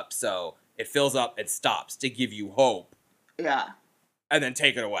set it up so It fills up and stops to give you hope. Yeah. And then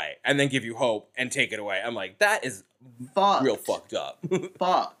take it away. And then give you hope and take it away. I'm like, that is real fucked up.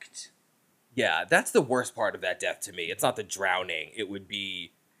 Fucked. Yeah, that's the worst part of that death to me. It's not the drowning. It would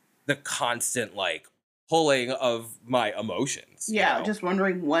be the constant, like, pulling of my emotions. Yeah, you know? just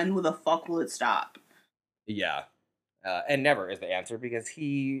wondering when the fuck will it stop? Yeah. And never is the answer because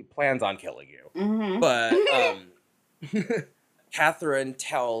he plans on killing you. Mm-hmm. But Catherine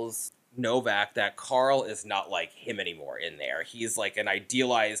tells Novak that Carl is not like him anymore in there. He's like an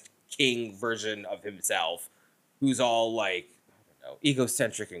idealized king version of himself who's all like, I don't know,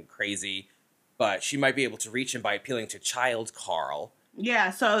 egocentric and crazy. But she might be able to reach him by appealing to child Carl.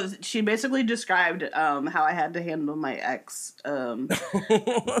 Yeah, so she basically described how I had to handle my ex, not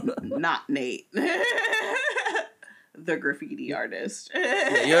Nate, the graffiti artist.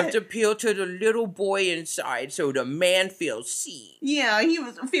 Yeah, you have to appeal to the little boy inside so the man feels seen. Yeah, he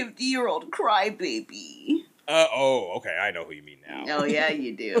was a 50-year-old crybaby. Okay, I know who you mean now. Oh, yeah,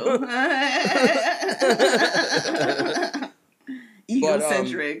 you do.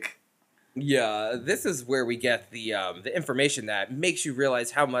 Egocentric. Yeah, this is where we get the information that makes you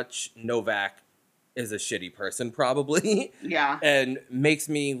realize how much Novak is a shitty person, probably. Yeah. And makes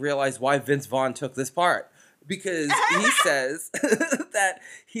me realize why Vince Vaughn took this part. Because he says that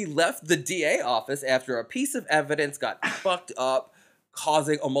he left the DA office after a piece of evidence got fucked up,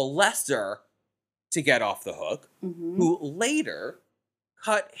 causing a molester to get off the hook, who later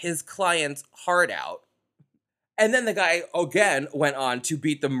cut his client's heart out. And then the guy, again, went on to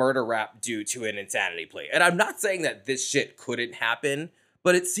beat the murder rap due to an insanity plea. And I'm not saying that this shit couldn't happen,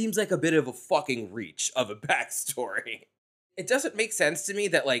 but it seems like a bit of a fucking reach of a backstory. It doesn't make sense to me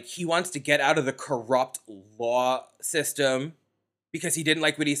that, like, he wants to get out of the corrupt law system because he didn't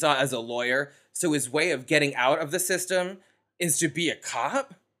like what he saw as a lawyer. So his way of getting out of the system is to be a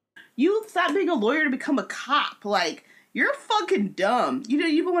cop? You stop being a lawyer to become a cop. Like, you're fucking dumb. You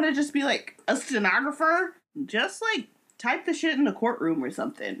don't even want to just be, like, a stenographer? Just, like, type the shit in the courtroom or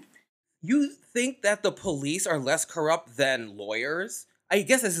something. You think that the police are less corrupt than lawyers? I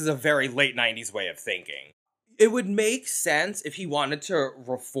guess this is a very late 90s way of thinking. It would make sense if he wanted to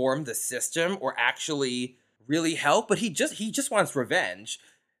reform the system or actually really help, but he just wants revenge.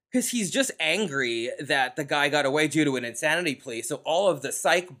 Because he's just angry that the guy got away due to an insanity plea, so all of the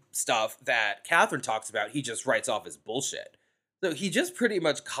psych stuff that Catherine talks about, he just writes off as bullshit. So he just pretty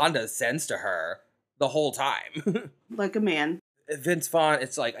much condescends to her the whole time. Like a man. Vince Vaughn,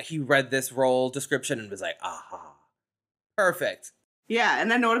 it's like he read this role description and was like, aha, perfect. Yeah,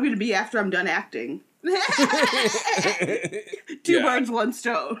 and I know what I'm going to be after I'm done acting. Two birds, one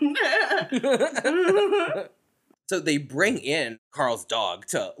stone. So they bring in Carl's dog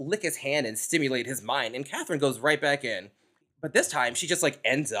to lick his hand and stimulate his mind, and Catherine goes right back in. But this time, she just, like,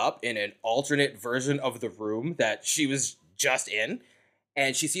 ends up in an alternate version of the room that she was just in.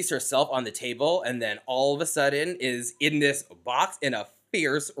 And she sees herself on the table, and then all of a sudden is in this box in a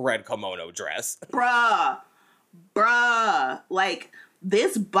fierce red kimono dress. Bruh. Like,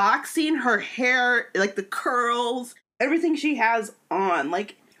 this box scene, her hair, like, the curls, everything she has on,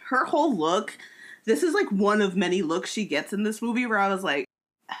 like, her whole look. This is, like, one of many looks she gets in this movie where I was like,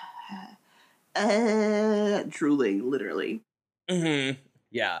 drooling, literally. Mm-hmm.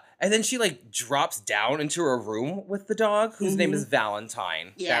 Yeah. And then she, like, drops down into her room with the dog, whose name is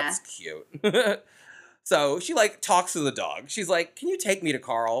Valentine. Yeah. That's cute. So she, like, talks to the dog. She's like, can you take me to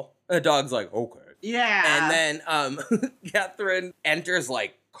Carl? And the dog's like, okay. Yeah. And then Catherine enters,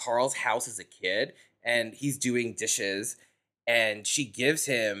 like, Carl's house as a kid, and he's doing dishes, and she gives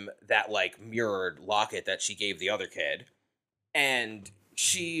him that, like, mirrored locket that she gave the other kid. And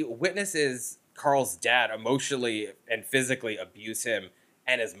she witnesses Carl's dad emotionally and physically abuse him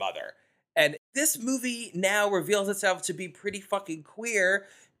and his mother. And this movie now reveals itself to be pretty fucking queer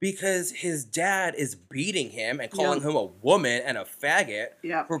because his dad is beating him and calling him a woman and a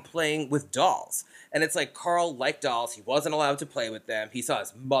faggot for playing with dolls. And it's like Carl liked dolls. He wasn't allowed to play with them. He saw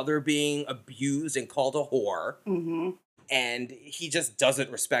his mother being abused and called a whore. Mm-hmm. And he just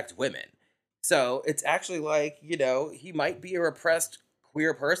doesn't respect women. So it's actually like, you know, he might be a repressed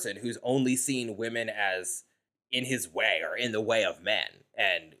queer person who's only seen women as in his way or in the way of men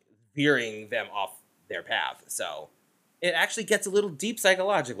and veering them off their path. So it actually gets a little deep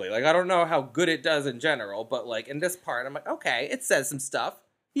psychologically. Like, I don't know how good it does in general, but, like, in this part, I'm like, okay, it says some stuff.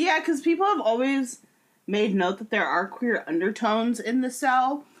 Yeah, because people have always made note that there are queer undertones in The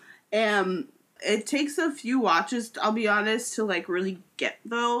Cell. And it takes a few watches, I'll be honest, to, like, really get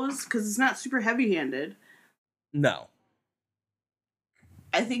those, because it's not super heavy-handed. No.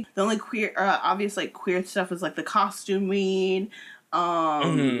 I think the only queer, obvious, like, queer stuff is, like, the costuming,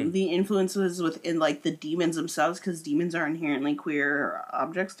 Mhm. the influences within like the demons themselves, because demons are inherently queer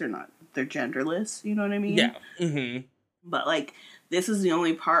objects. They're genderless, you know what I mean? Yeah. Mhm. But like this is the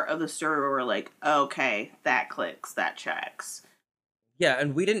only part of the story where we're like, okay, that clicks, that checks. Yeah,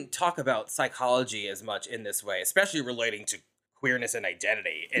 and we didn't talk about psychology as much in this way, especially relating to queerness and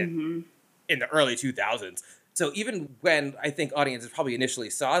identity Mm-hmm. in the early 2000s. So even when I think audiences probably initially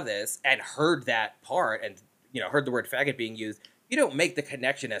saw this and heard that part and heard the word faggot being used, you don't make the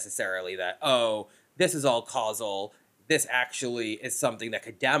connection necessarily that, oh, this is all causal. This actually is something that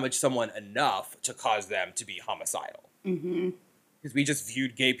could damage someone enough to cause them to be homicidal. Mm-hmm. Because we just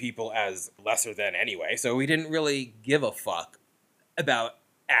viewed gay people as lesser than anyway, so we didn't really give a fuck about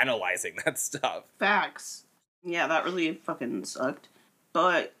analyzing that stuff. Facts. Yeah, that really fucking sucked.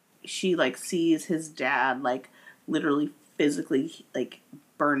 But she like sees his dad like literally physically like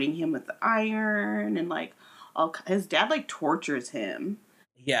burning him with the iron and like all his dad like tortures him.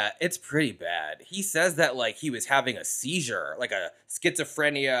 Yeah, it's pretty bad. He says that like he was having a seizure, like a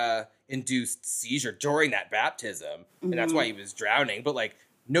schizophrenia induced seizure during that baptism, and that's why he was drowning, but like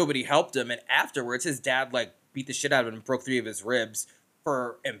nobody helped him, and afterwards his dad like beat the shit out of him and broke 3 of his ribs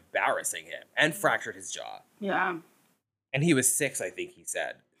for embarrassing him and fractured his jaw. Yeah. And he was 6, I think he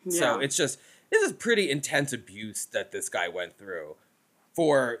said. So Yeah. it's just this is pretty intense abuse that this guy went through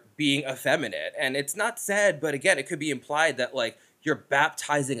for being effeminate. And it's not said, but again, it could be implied that like you're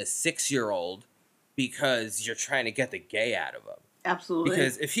baptizing a 6-year-old because you're trying to get the gay out of him. Absolutely.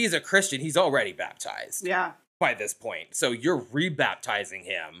 Because if he's a Christian, he's already baptized yeah. by this point. So you're rebaptizing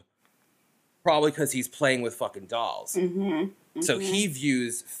him probably because he's playing with fucking dolls. Mm-hmm. So he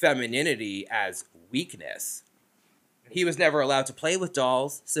views femininity as weakness. He was never allowed to play with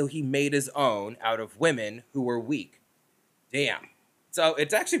dolls, so he made his own out of women who were weak. Damn. So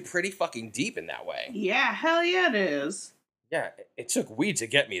it's actually pretty fucking deep in that way. Yeah, hell yeah it is. Yeah, it took weed to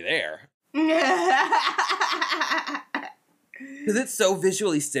get me there. Because it's so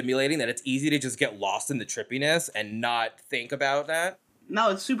visually stimulating that it's easy to just get lost in the trippiness and not think about that. No,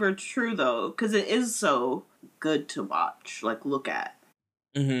 it's super true though, because it is so good to watch, like look at.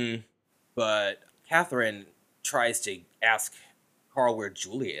 Mm-hmm. But Catherine tries to ask Carl where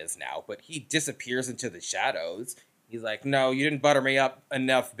Julia is now, but he disappears into the shadows. He's like, no, you didn't butter me up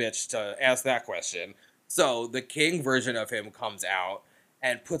enough, bitch, to ask that question. So the king version of him comes out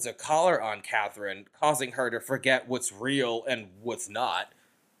and puts a collar on Catherine, causing her to forget what's real and what's not.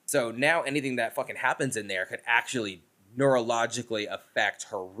 So now anything that fucking happens in there could actually neurologically affect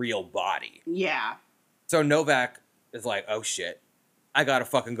her real body. Yeah. So Novak is like, oh shit, I gotta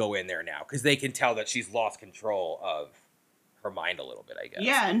fucking go in there now. Because they can tell that she's lost control of her mind a little bit, I guess.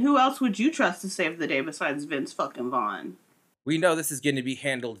 Yeah, and who else would you trust to save the day besides Vince fucking Vaughn? We know this is going to be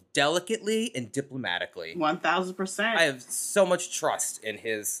handled delicately and diplomatically. 1000%. I have so much trust in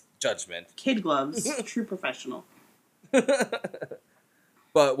his judgment. Kid gloves. True professional.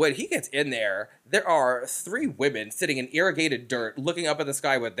 But when he gets in there, there are 3 women sitting in irrigated dirt, looking up at the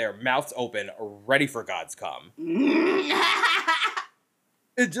sky with their mouths open, ready for God's come.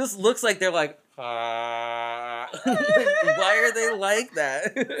 It just looks like they're like, why are they like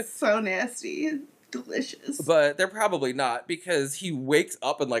that? So nasty. Delicious. But they're probably not, because he wakes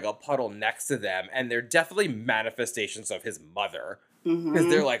up in like a puddle next to them, and they're definitely manifestations of his mother. Because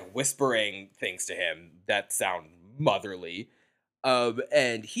they're like whispering things to him that sound motherly.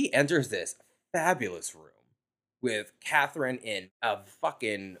 And he enters this fabulous room with Catherine in a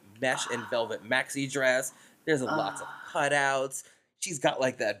fucking mesh and velvet maxi dress. There's lots of cutouts. She's got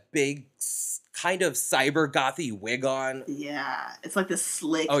like that big kind of cyber gothy wig on. Yeah. It's like this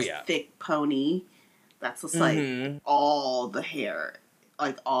slick, Oh, yeah. thick pony. That's just like all the hair.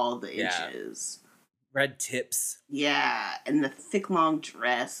 Like all the Yeah. inches. Red tips. Yeah, and the thick long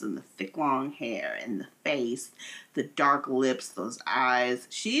dress and the thick long hair and the face, the dark lips, those eyes.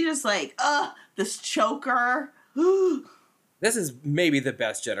 She just like, this choker. This is maybe the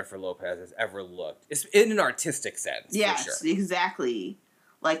best Jennifer Lopez has ever looked. It's in an artistic sense, Yes, for sure. exactly.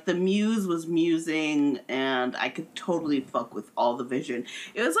 Like the muse was musing, and I could totally fuck with all the vision.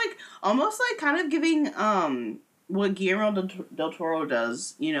 It was like almost like kind of giving what Guillermo del Toro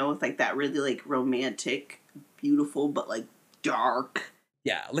does, you know, with like that really like romantic, beautiful but like dark.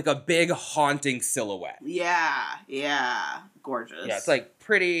 Yeah, like a big haunting silhouette. Yeah, gorgeous. Yeah, it's like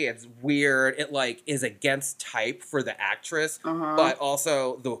pretty, it's weird. It like is against type for the actress, but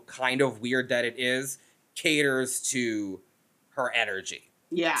also the kind of weird that it is caters to her energy.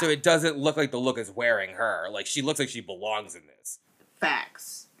 Yeah. So it doesn't look like the look is wearing her. Like she looks like she belongs in this.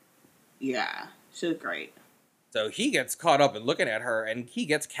 Facts. Yeah, she was great. So he gets caught up in looking at her, and he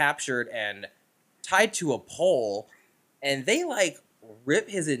gets captured and tied to a pole and they like rip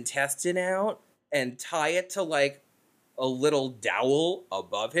his intestine out and tie it to like a little dowel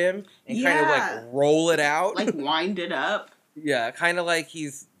above him and kind of like roll it out. Like wind it up. Yeah, kind of like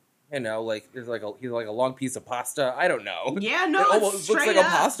he's, like he's like a long piece of pasta. I don't know. Yeah, no, it almost looks like a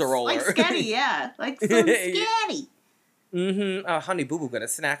pasta roller. Like Sketty, yeah, like some Sketty. Mm-hmm. Honey Boo Boo gonna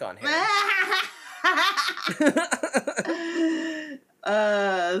snack on him.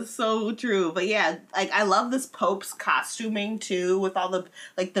 So true. But yeah, like I love this Pope's costuming too, with all the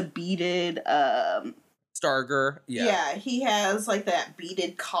like the beaded Starger. Yeah, he has like that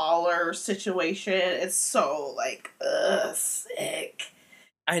beaded collar situation. It's so like sick.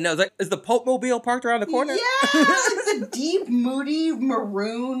 I know. Is the Pope Mobile parked around the corner? Yeah, the deep, moody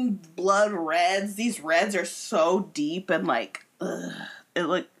maroon blood reds. These reds are so deep and like, it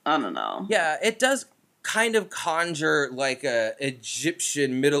like, I don't know. Yeah, it does kind of conjure like a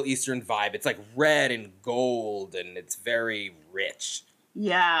Egyptian Middle Eastern vibe. It's like red and gold, and it's very rich.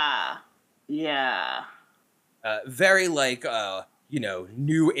 Yeah. Very like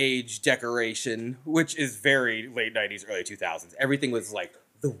new age decoration, which is very late 90s, early 2000s. Everything was like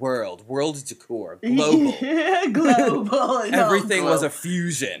the world decor, global. Everything was a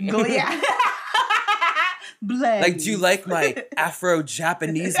fusion. Yeah. Like, do you like my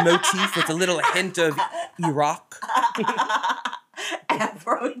Afro-Japanese motif with a little hint of Iraq?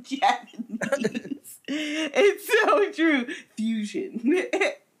 Afro-Japanese. It's so true. Fusion.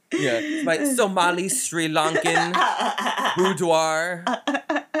 Yeah, it's my Somali Sri Lankan boudoir.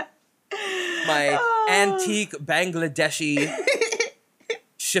 My antique Bangladeshi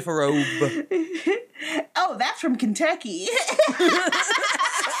chifforobe. Oh, that's from Kentucky.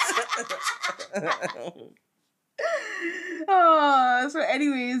 So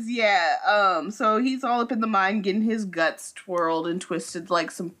anyways, yeah, so he's all up in the mine getting his guts twirled and twisted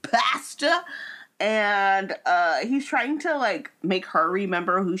like some pasta, and he's trying to like make her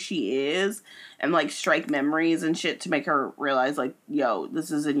remember who she is and like strike memories and shit to make her realize like, yo,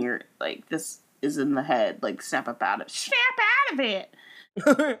 this is in your, like, this is in the head, like snap out of it.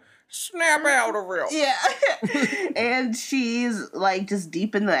 Snap out of it. Yeah. And she's like just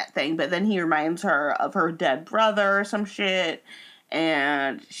deep in that thing, but then he reminds her of her dead brother or some shit,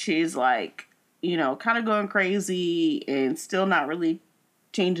 and she's like, kind of going crazy and still not really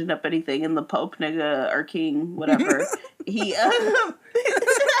changing up anything. And the Pope nigga or king, whatever, he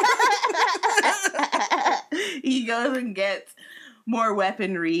he goes and gets more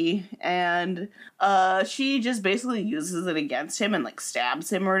weaponry, and she just basically uses it against him and like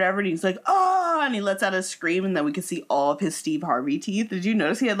stabs him or whatever, and he's like, oh, and he lets out a scream, and then we can see all of his Steve Harvey teeth. Did you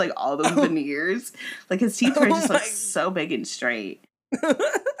notice he had like all those veneers? Like his teeth were just like so big and straight.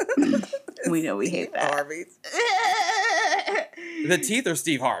 We know we hate that. Harvey's. The teeth or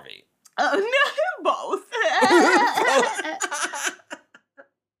Steve Harvey? No, both.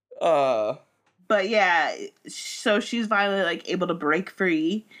 But yeah, so she's finally like able to break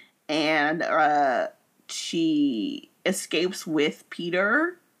free, and she escapes with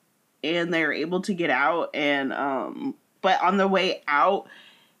Peter, and they're able to get out. And but on the way out,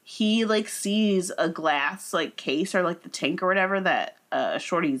 he like sees a glass like case or like the tank or whatever that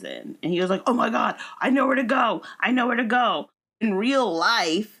Shorty's in, and he was like, "Oh my god, I know where to go! In real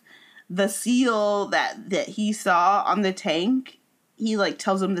life, the seal that he saw on the tank, he like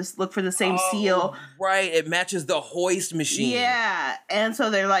tells him this, look for the same seal. Right, it matches the hoist machine. Yeah, and so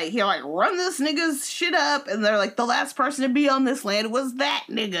they're like, he like, run this nigga's shit up, and they're like, the last person to be on this land was that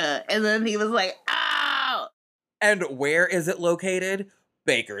nigga, and then he was like, ow. And where is it located?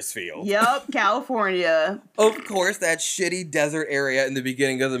 Bakersfield. Yup, California. Of course, that shitty desert area in the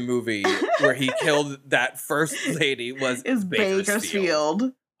beginning of the movie where he killed that first lady was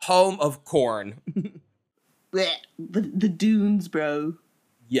Bakersfield. Home of corn. The dunes, bro.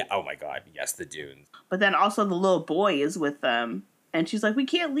 Yeah, oh my god, yes, the dunes. But then also the little boy is with them, and she's like, we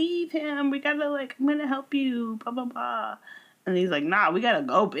can't leave him, we gotta like, I'm gonna help you, blah blah blah. And he's like, nah, we gotta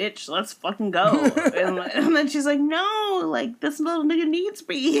go, bitch, let's fucking go. And then she's like, no, like, this little nigga needs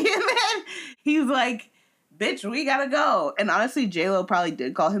me. And then he's like, bitch, we gotta go. And honestly, J-Lo probably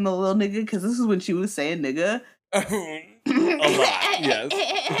did call him a little nigga, because this is when she was saying nigga. A lot, yes.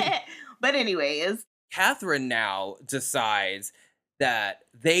 But anyways, Catherine now decides that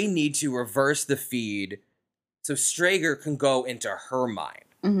they need to reverse the feed so Strager can go into her mind.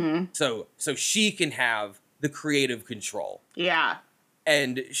 Mm-hmm. So she can have the creative control. Yeah.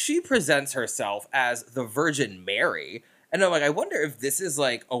 And she presents herself as the Virgin Mary. And I'm like, I wonder if this is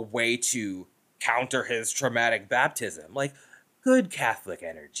like a way to counter his traumatic baptism. Like, good Catholic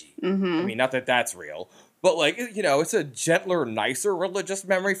energy. Mm-hmm. I mean, not that that's real. But, like, it's a gentler, nicer religious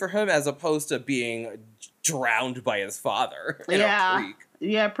memory for him as opposed to being drowned by his father in Yeah. a creek.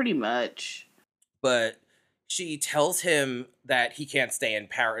 Yeah, pretty much. But she tells him that he can't stay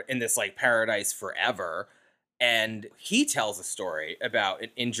in this like paradise forever. And he tells a story about an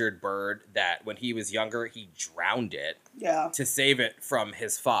injured bird that when he was younger, he drowned it Yeah. to save it from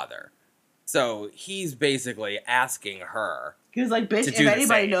his father. So he's basically asking her. He was like, bitch, To if do the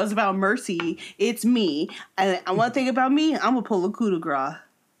anybody same. knows about mercy, it's me. And one thing about me, I'm going to pull a coup de grace.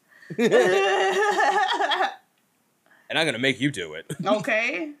 And I'm going to make you do it.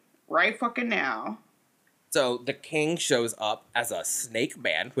 Okay? Right fucking now. So the king shows up as a snake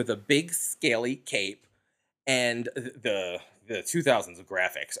man with a big scaly cape. And the 2000s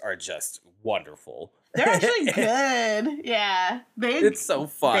graphics are just wonderful. They're actually good. Yeah. It's so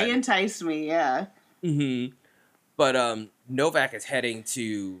fun. They enticed me, yeah. Mm-hmm. But Novak is heading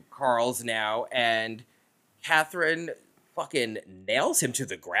to Carl's now, and Catherine fucking nails him to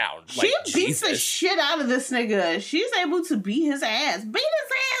the ground. She Like, beats Jesus. the shit out of this nigga. She's able to beat his ass. Beat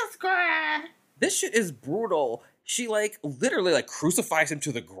his ass, girl. This shit is brutal. She like literally like crucifies him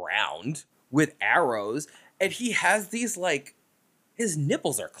to the ground with arrows, and he has these like his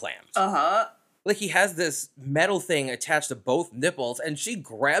nipples are clamped. Uh-huh. Like he has this metal thing attached to both nipples, and she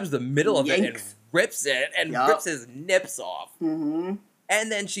grabs the middle of it and Yanks. rips it and Yup. rips his nips off. Mm-hmm.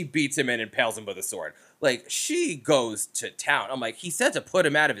 And then she beats him and impales him with a sword. Like, she goes to town. I'm like, he said to put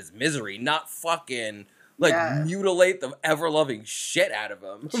him out of his misery, not fucking, like, Yeah. mutilate the ever-loving shit out of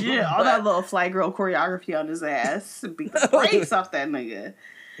him. Shit, all that little fly girl choreography on his ass. Beat the brakes off that nigga.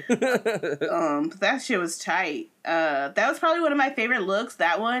 That shit was tight. That was probably one of my favorite looks,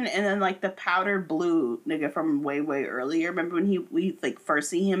 that one, and then like the powdered blue nigga from way earlier. Remember when we like first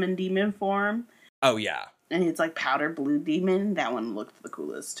see him in demon form? Oh, yeah. And it's like powder blue demon. That one looked the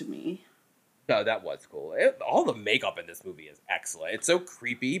coolest to me. No, that was cool. All the makeup in this movie is excellent. It's so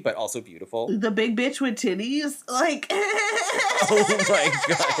creepy, but also beautiful. The big bitch with titties, like Oh my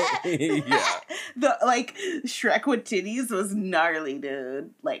god. Yeah. The like Shrek with titties was gnarly, dude.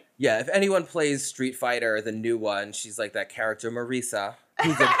 Like Yeah, if anyone plays Street Fighter, the new one, she's like that character Marisa,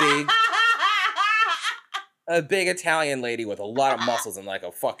 who's a big Italian lady with a lot of muscles and like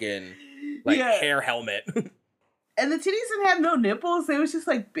a fucking like Yeah. hair helmet. And the titties didn't have no nipples. They was just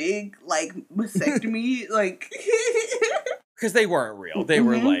like big, like mastectomy, like. Because they weren't real. They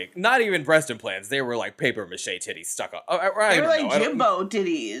were Mhm. like, not even breast implants. They were like paper mache titties stuck up. I They don't were like know. I don't- Jimbo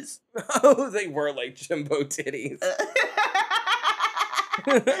titties. Oh, they were like Jimbo titties.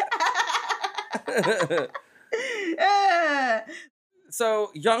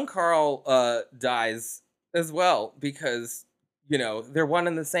 So young Carl dies as well because, you know, they're one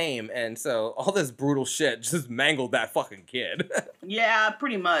and the same. And so all this brutal shit just mangled that fucking kid. Yeah,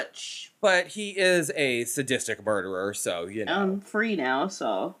 pretty much. But he is a sadistic murderer, so, you know. I'm free now,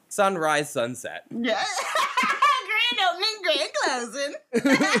 so. Sunrise, sunset. Yeah. Grand opening, grand closing.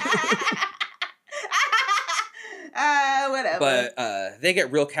 Whatever. But they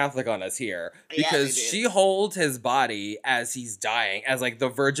get real Catholic on us here Yeah, because they do. she holds his body as he's dying, as like the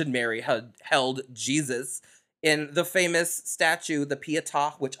Virgin Mary had held Jesus in the famous statue, the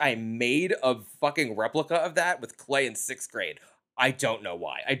Pietà, which I made a fucking replica of that with clay in 6th grade. I don't know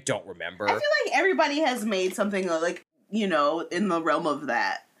why. I don't remember. I feel like everybody has made something like, you know, in the realm of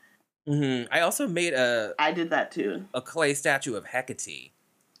that. I also made I did that too. a clay statue of Hecate,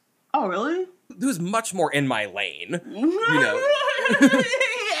 Oh, really? who's much more in my lane. You know.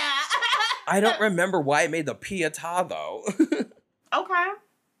 Yeah. I don't remember why I made the Pietà, though. Okay.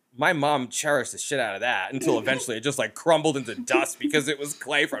 My mom cherished the shit out of that until eventually it just like crumbled into dust because it was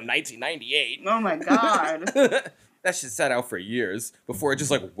clay from 1998. Oh my god. That shit sat out for years before it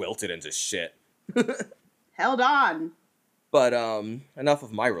just like wilted into shit. Held on. But enough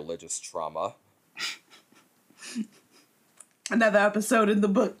of my religious trauma. Another episode in the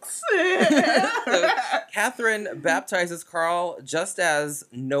books. So, Catherine baptizes Carl just as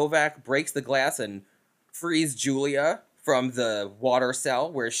Novak breaks the glass and frees Julia from the water cell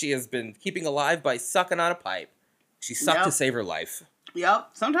where she has been keeping alive by sucking on a pipe. She sucked to Yep. save her life. Yep.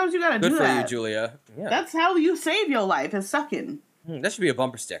 Sometimes you gotta Good do for that. you, Julia. Yeah. That's how you save your life, is sucking. That should be a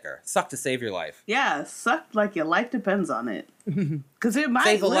bumper sticker. Suck to save your life. Yeah, suck like your life depends on it. Because it might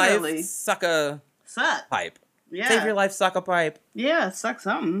Save a literally life, suck a suck. pipe. Yeah. Save your life, suck a pipe. Yeah, suck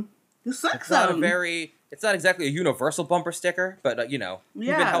something. You suck It's not something. it's not exactly a universal bumper sticker, but you know, you've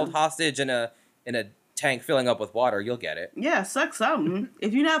been Yeah. held hostage in a tank filling up with water, you'll get it. Yeah, suck something.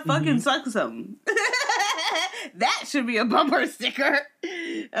 If you're not fucking, suck something. That should be a bumper sticker.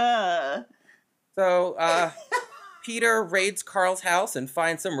 So, Peter raids Carl's house and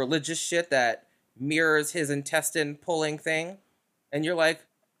finds some religious shit that mirrors his intestine pulling thing. And you're like,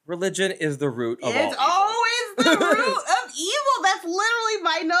 religion is the root of all It's evil. all is the root of evil. That's literally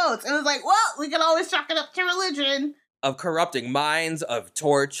my notes. It was like, well, we can always chalk it up to religion. Of corrupting minds, of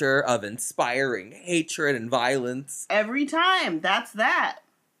torture, of inspiring hatred and violence. Every time. That's that.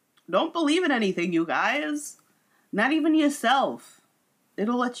 Don't believe in anything, you guys. Not even yourself.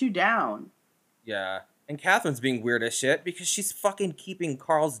 It'll let you down. Yeah. And Catherine's being weird as shit because she's fucking keeping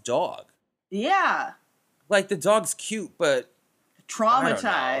Carl's dog. Yeah. Like, the dog's cute, but...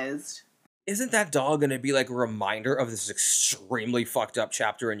 Traumatized. Isn't that dog gonna be like a reminder of this extremely fucked up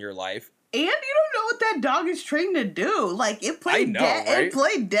chapter in your life? And you don't know what that dog is trained to do. Like, it played dead. Right? It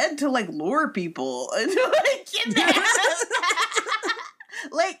played dead to, like, lure people. And, like, kidnap.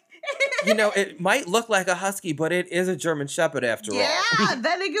 Like... You know, it might look like a husky, but it is a German Shepherd after all. Yeah,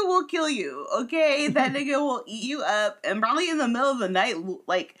 that nigga will kill you, okay? That nigga will eat you up and probably in the middle of the night,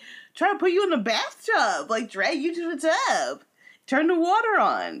 like, try to put you in the bathtub, like, drag you to the tub, turn the water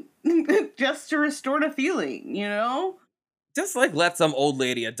on, just to restore the feeling, you know? Just, like, let some old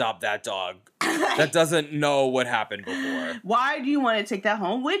lady adopt that dog that doesn't know what happened before. Why do you want to take that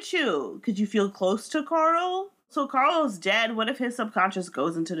home with you? Could you feel close to Carl? So Carl's dead. What if his subconscious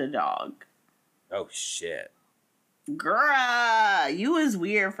goes into the dog? Oh, shit. Girl, you is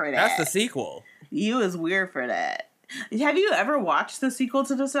weird for that. That's the sequel. You is weird for that. Have you ever watched the sequel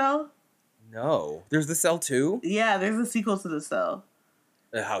to The Cell? No. There's The Cell 2? Yeah, there's a sequel to The Cell.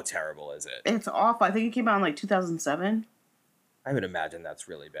 How terrible is it? It's awful. I think it came out in like 2007. I would imagine that's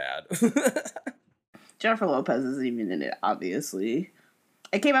really bad. Jennifer Lopez isn't even in it, obviously.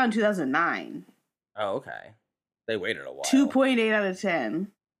 It came out in 2009. Oh, okay. They waited a while. 2.8 out of 10.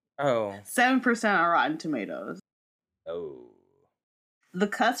 Oh. 7% on Rotten Tomatoes. Oh. The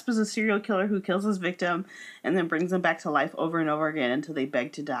Cusp is a serial killer who kills his victim and then brings them back to life over and over again until they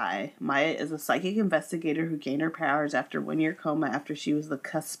beg to die. Maya is a psychic investigator who gained her powers after a 1-year coma after she was the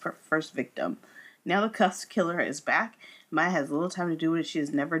Cusp's first victim. Now the Cusp killer is back. Maya has little time to do what she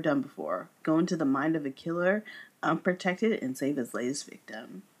has never done before. Go into the mind of a killer, unprotected, and save his latest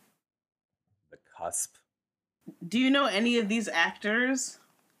victim. The Cusp. Do you know any of these actors?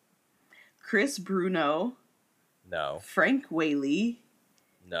 Chris Bruno. No. Frank Whaley.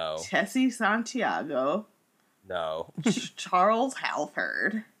 No. Tessie Santiago. No. Charles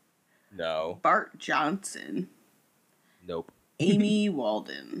Halford. No. Bart Johnson. Nope. Amy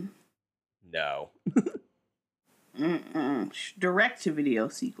Walden. No. Direct-to-video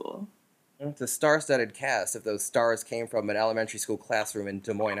sequel. It's a star-studded cast if those stars came from an elementary school classroom in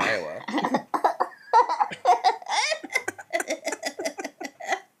Des Moines, Iowa.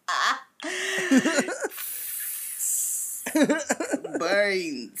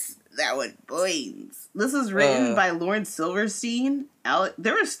 Burns. That one burns. This is written by Lawrence Silverstein.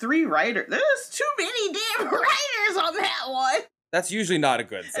 There was 3 writers. There was too many damn writers on that one. That's usually not a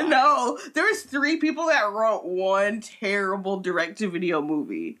good sign. No, there was 3 people that wrote one terrible direct-to-video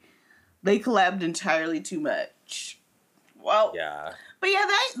movie. They collabed entirely too much. Well, yeah. But yeah,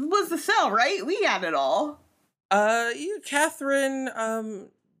 that was The Cell, right? We had it all. Catherine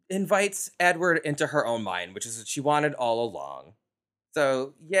invites Edward into her own mind, which is what she wanted all along.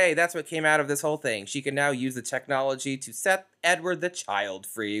 So, yay, that's what came out of this whole thing. She can now use the technology to set Edward the child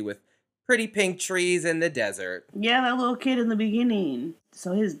free with pretty pink trees in the desert. Yeah, that little kid in the beginning.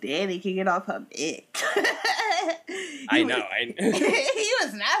 So his daddy can get off her dick. I know. He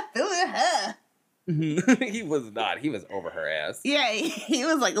was not feeling her. He was not. He was over her ass. Yeah, he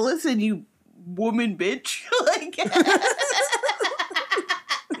was like, listen, you woman bitch. Like,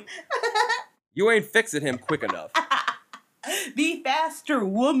 you ain't fixing him quick enough. Be faster,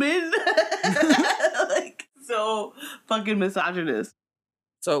 woman. Like, so fucking misogynist.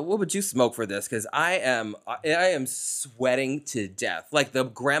 So what would you smoke for this? Because I am sweating to death. Like the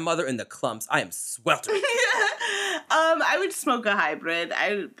grandmother in the clumps, I am sweltering. I would smoke a hybrid.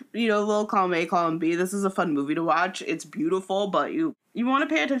 Little column A, column B. This is a fun movie to watch. It's beautiful, but you want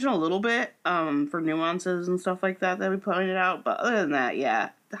to pay attention a little bit for nuances and stuff like that we pointed out. But other than that, yeah,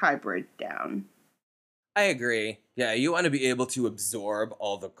 the hybrid down. I agree. Yeah, you want to be able to absorb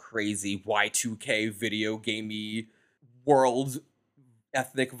all the crazy Y2K video gamey world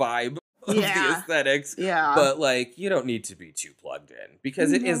ethnic vibe of the aesthetics. Yeah. But, like, you don't need to be too plugged in.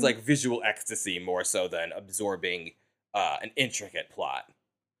 Because it is, like, visual ecstasy more so than absorbing an intricate plot.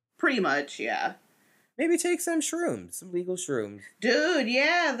 Pretty much, yeah. Maybe take some shrooms. Some legal shrooms. Dude,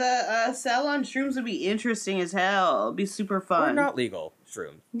 yeah, the Cell on shrooms would be interesting as hell. It'd be super fun. Or not legal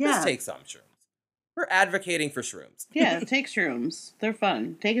shrooms. Yeah. Just take some shrooms. We're advocating for shrooms. Yeah, take shrooms. They're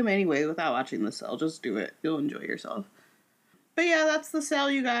fun. Take them anyway without watching The Cell. Just do it. You'll enjoy yourself. But yeah, that's The Cell,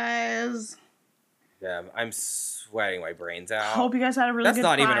 you guys. Yeah, I'm sweating my brains out. Hope you guys had a really That's good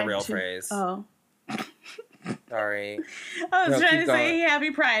not even a time, real too. phrase. Oh. Sorry. I was No, trying keep to say going.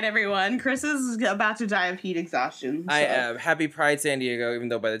 happy Pride, everyone. Chris is about to die of heat exhaustion. I so. am. Happy Pride, San Diego, even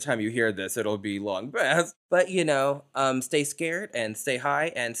though by the time you hear this, it'll be long past. But, stay scared and stay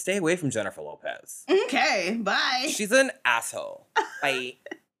high and stay away from Jennifer Lopez. Okay, bye. She's an asshole. Bye.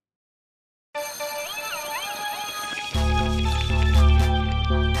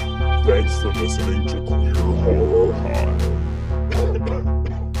 Thanks for listening to Queer Horror High.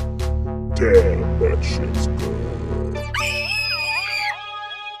 Damn, that shit's good.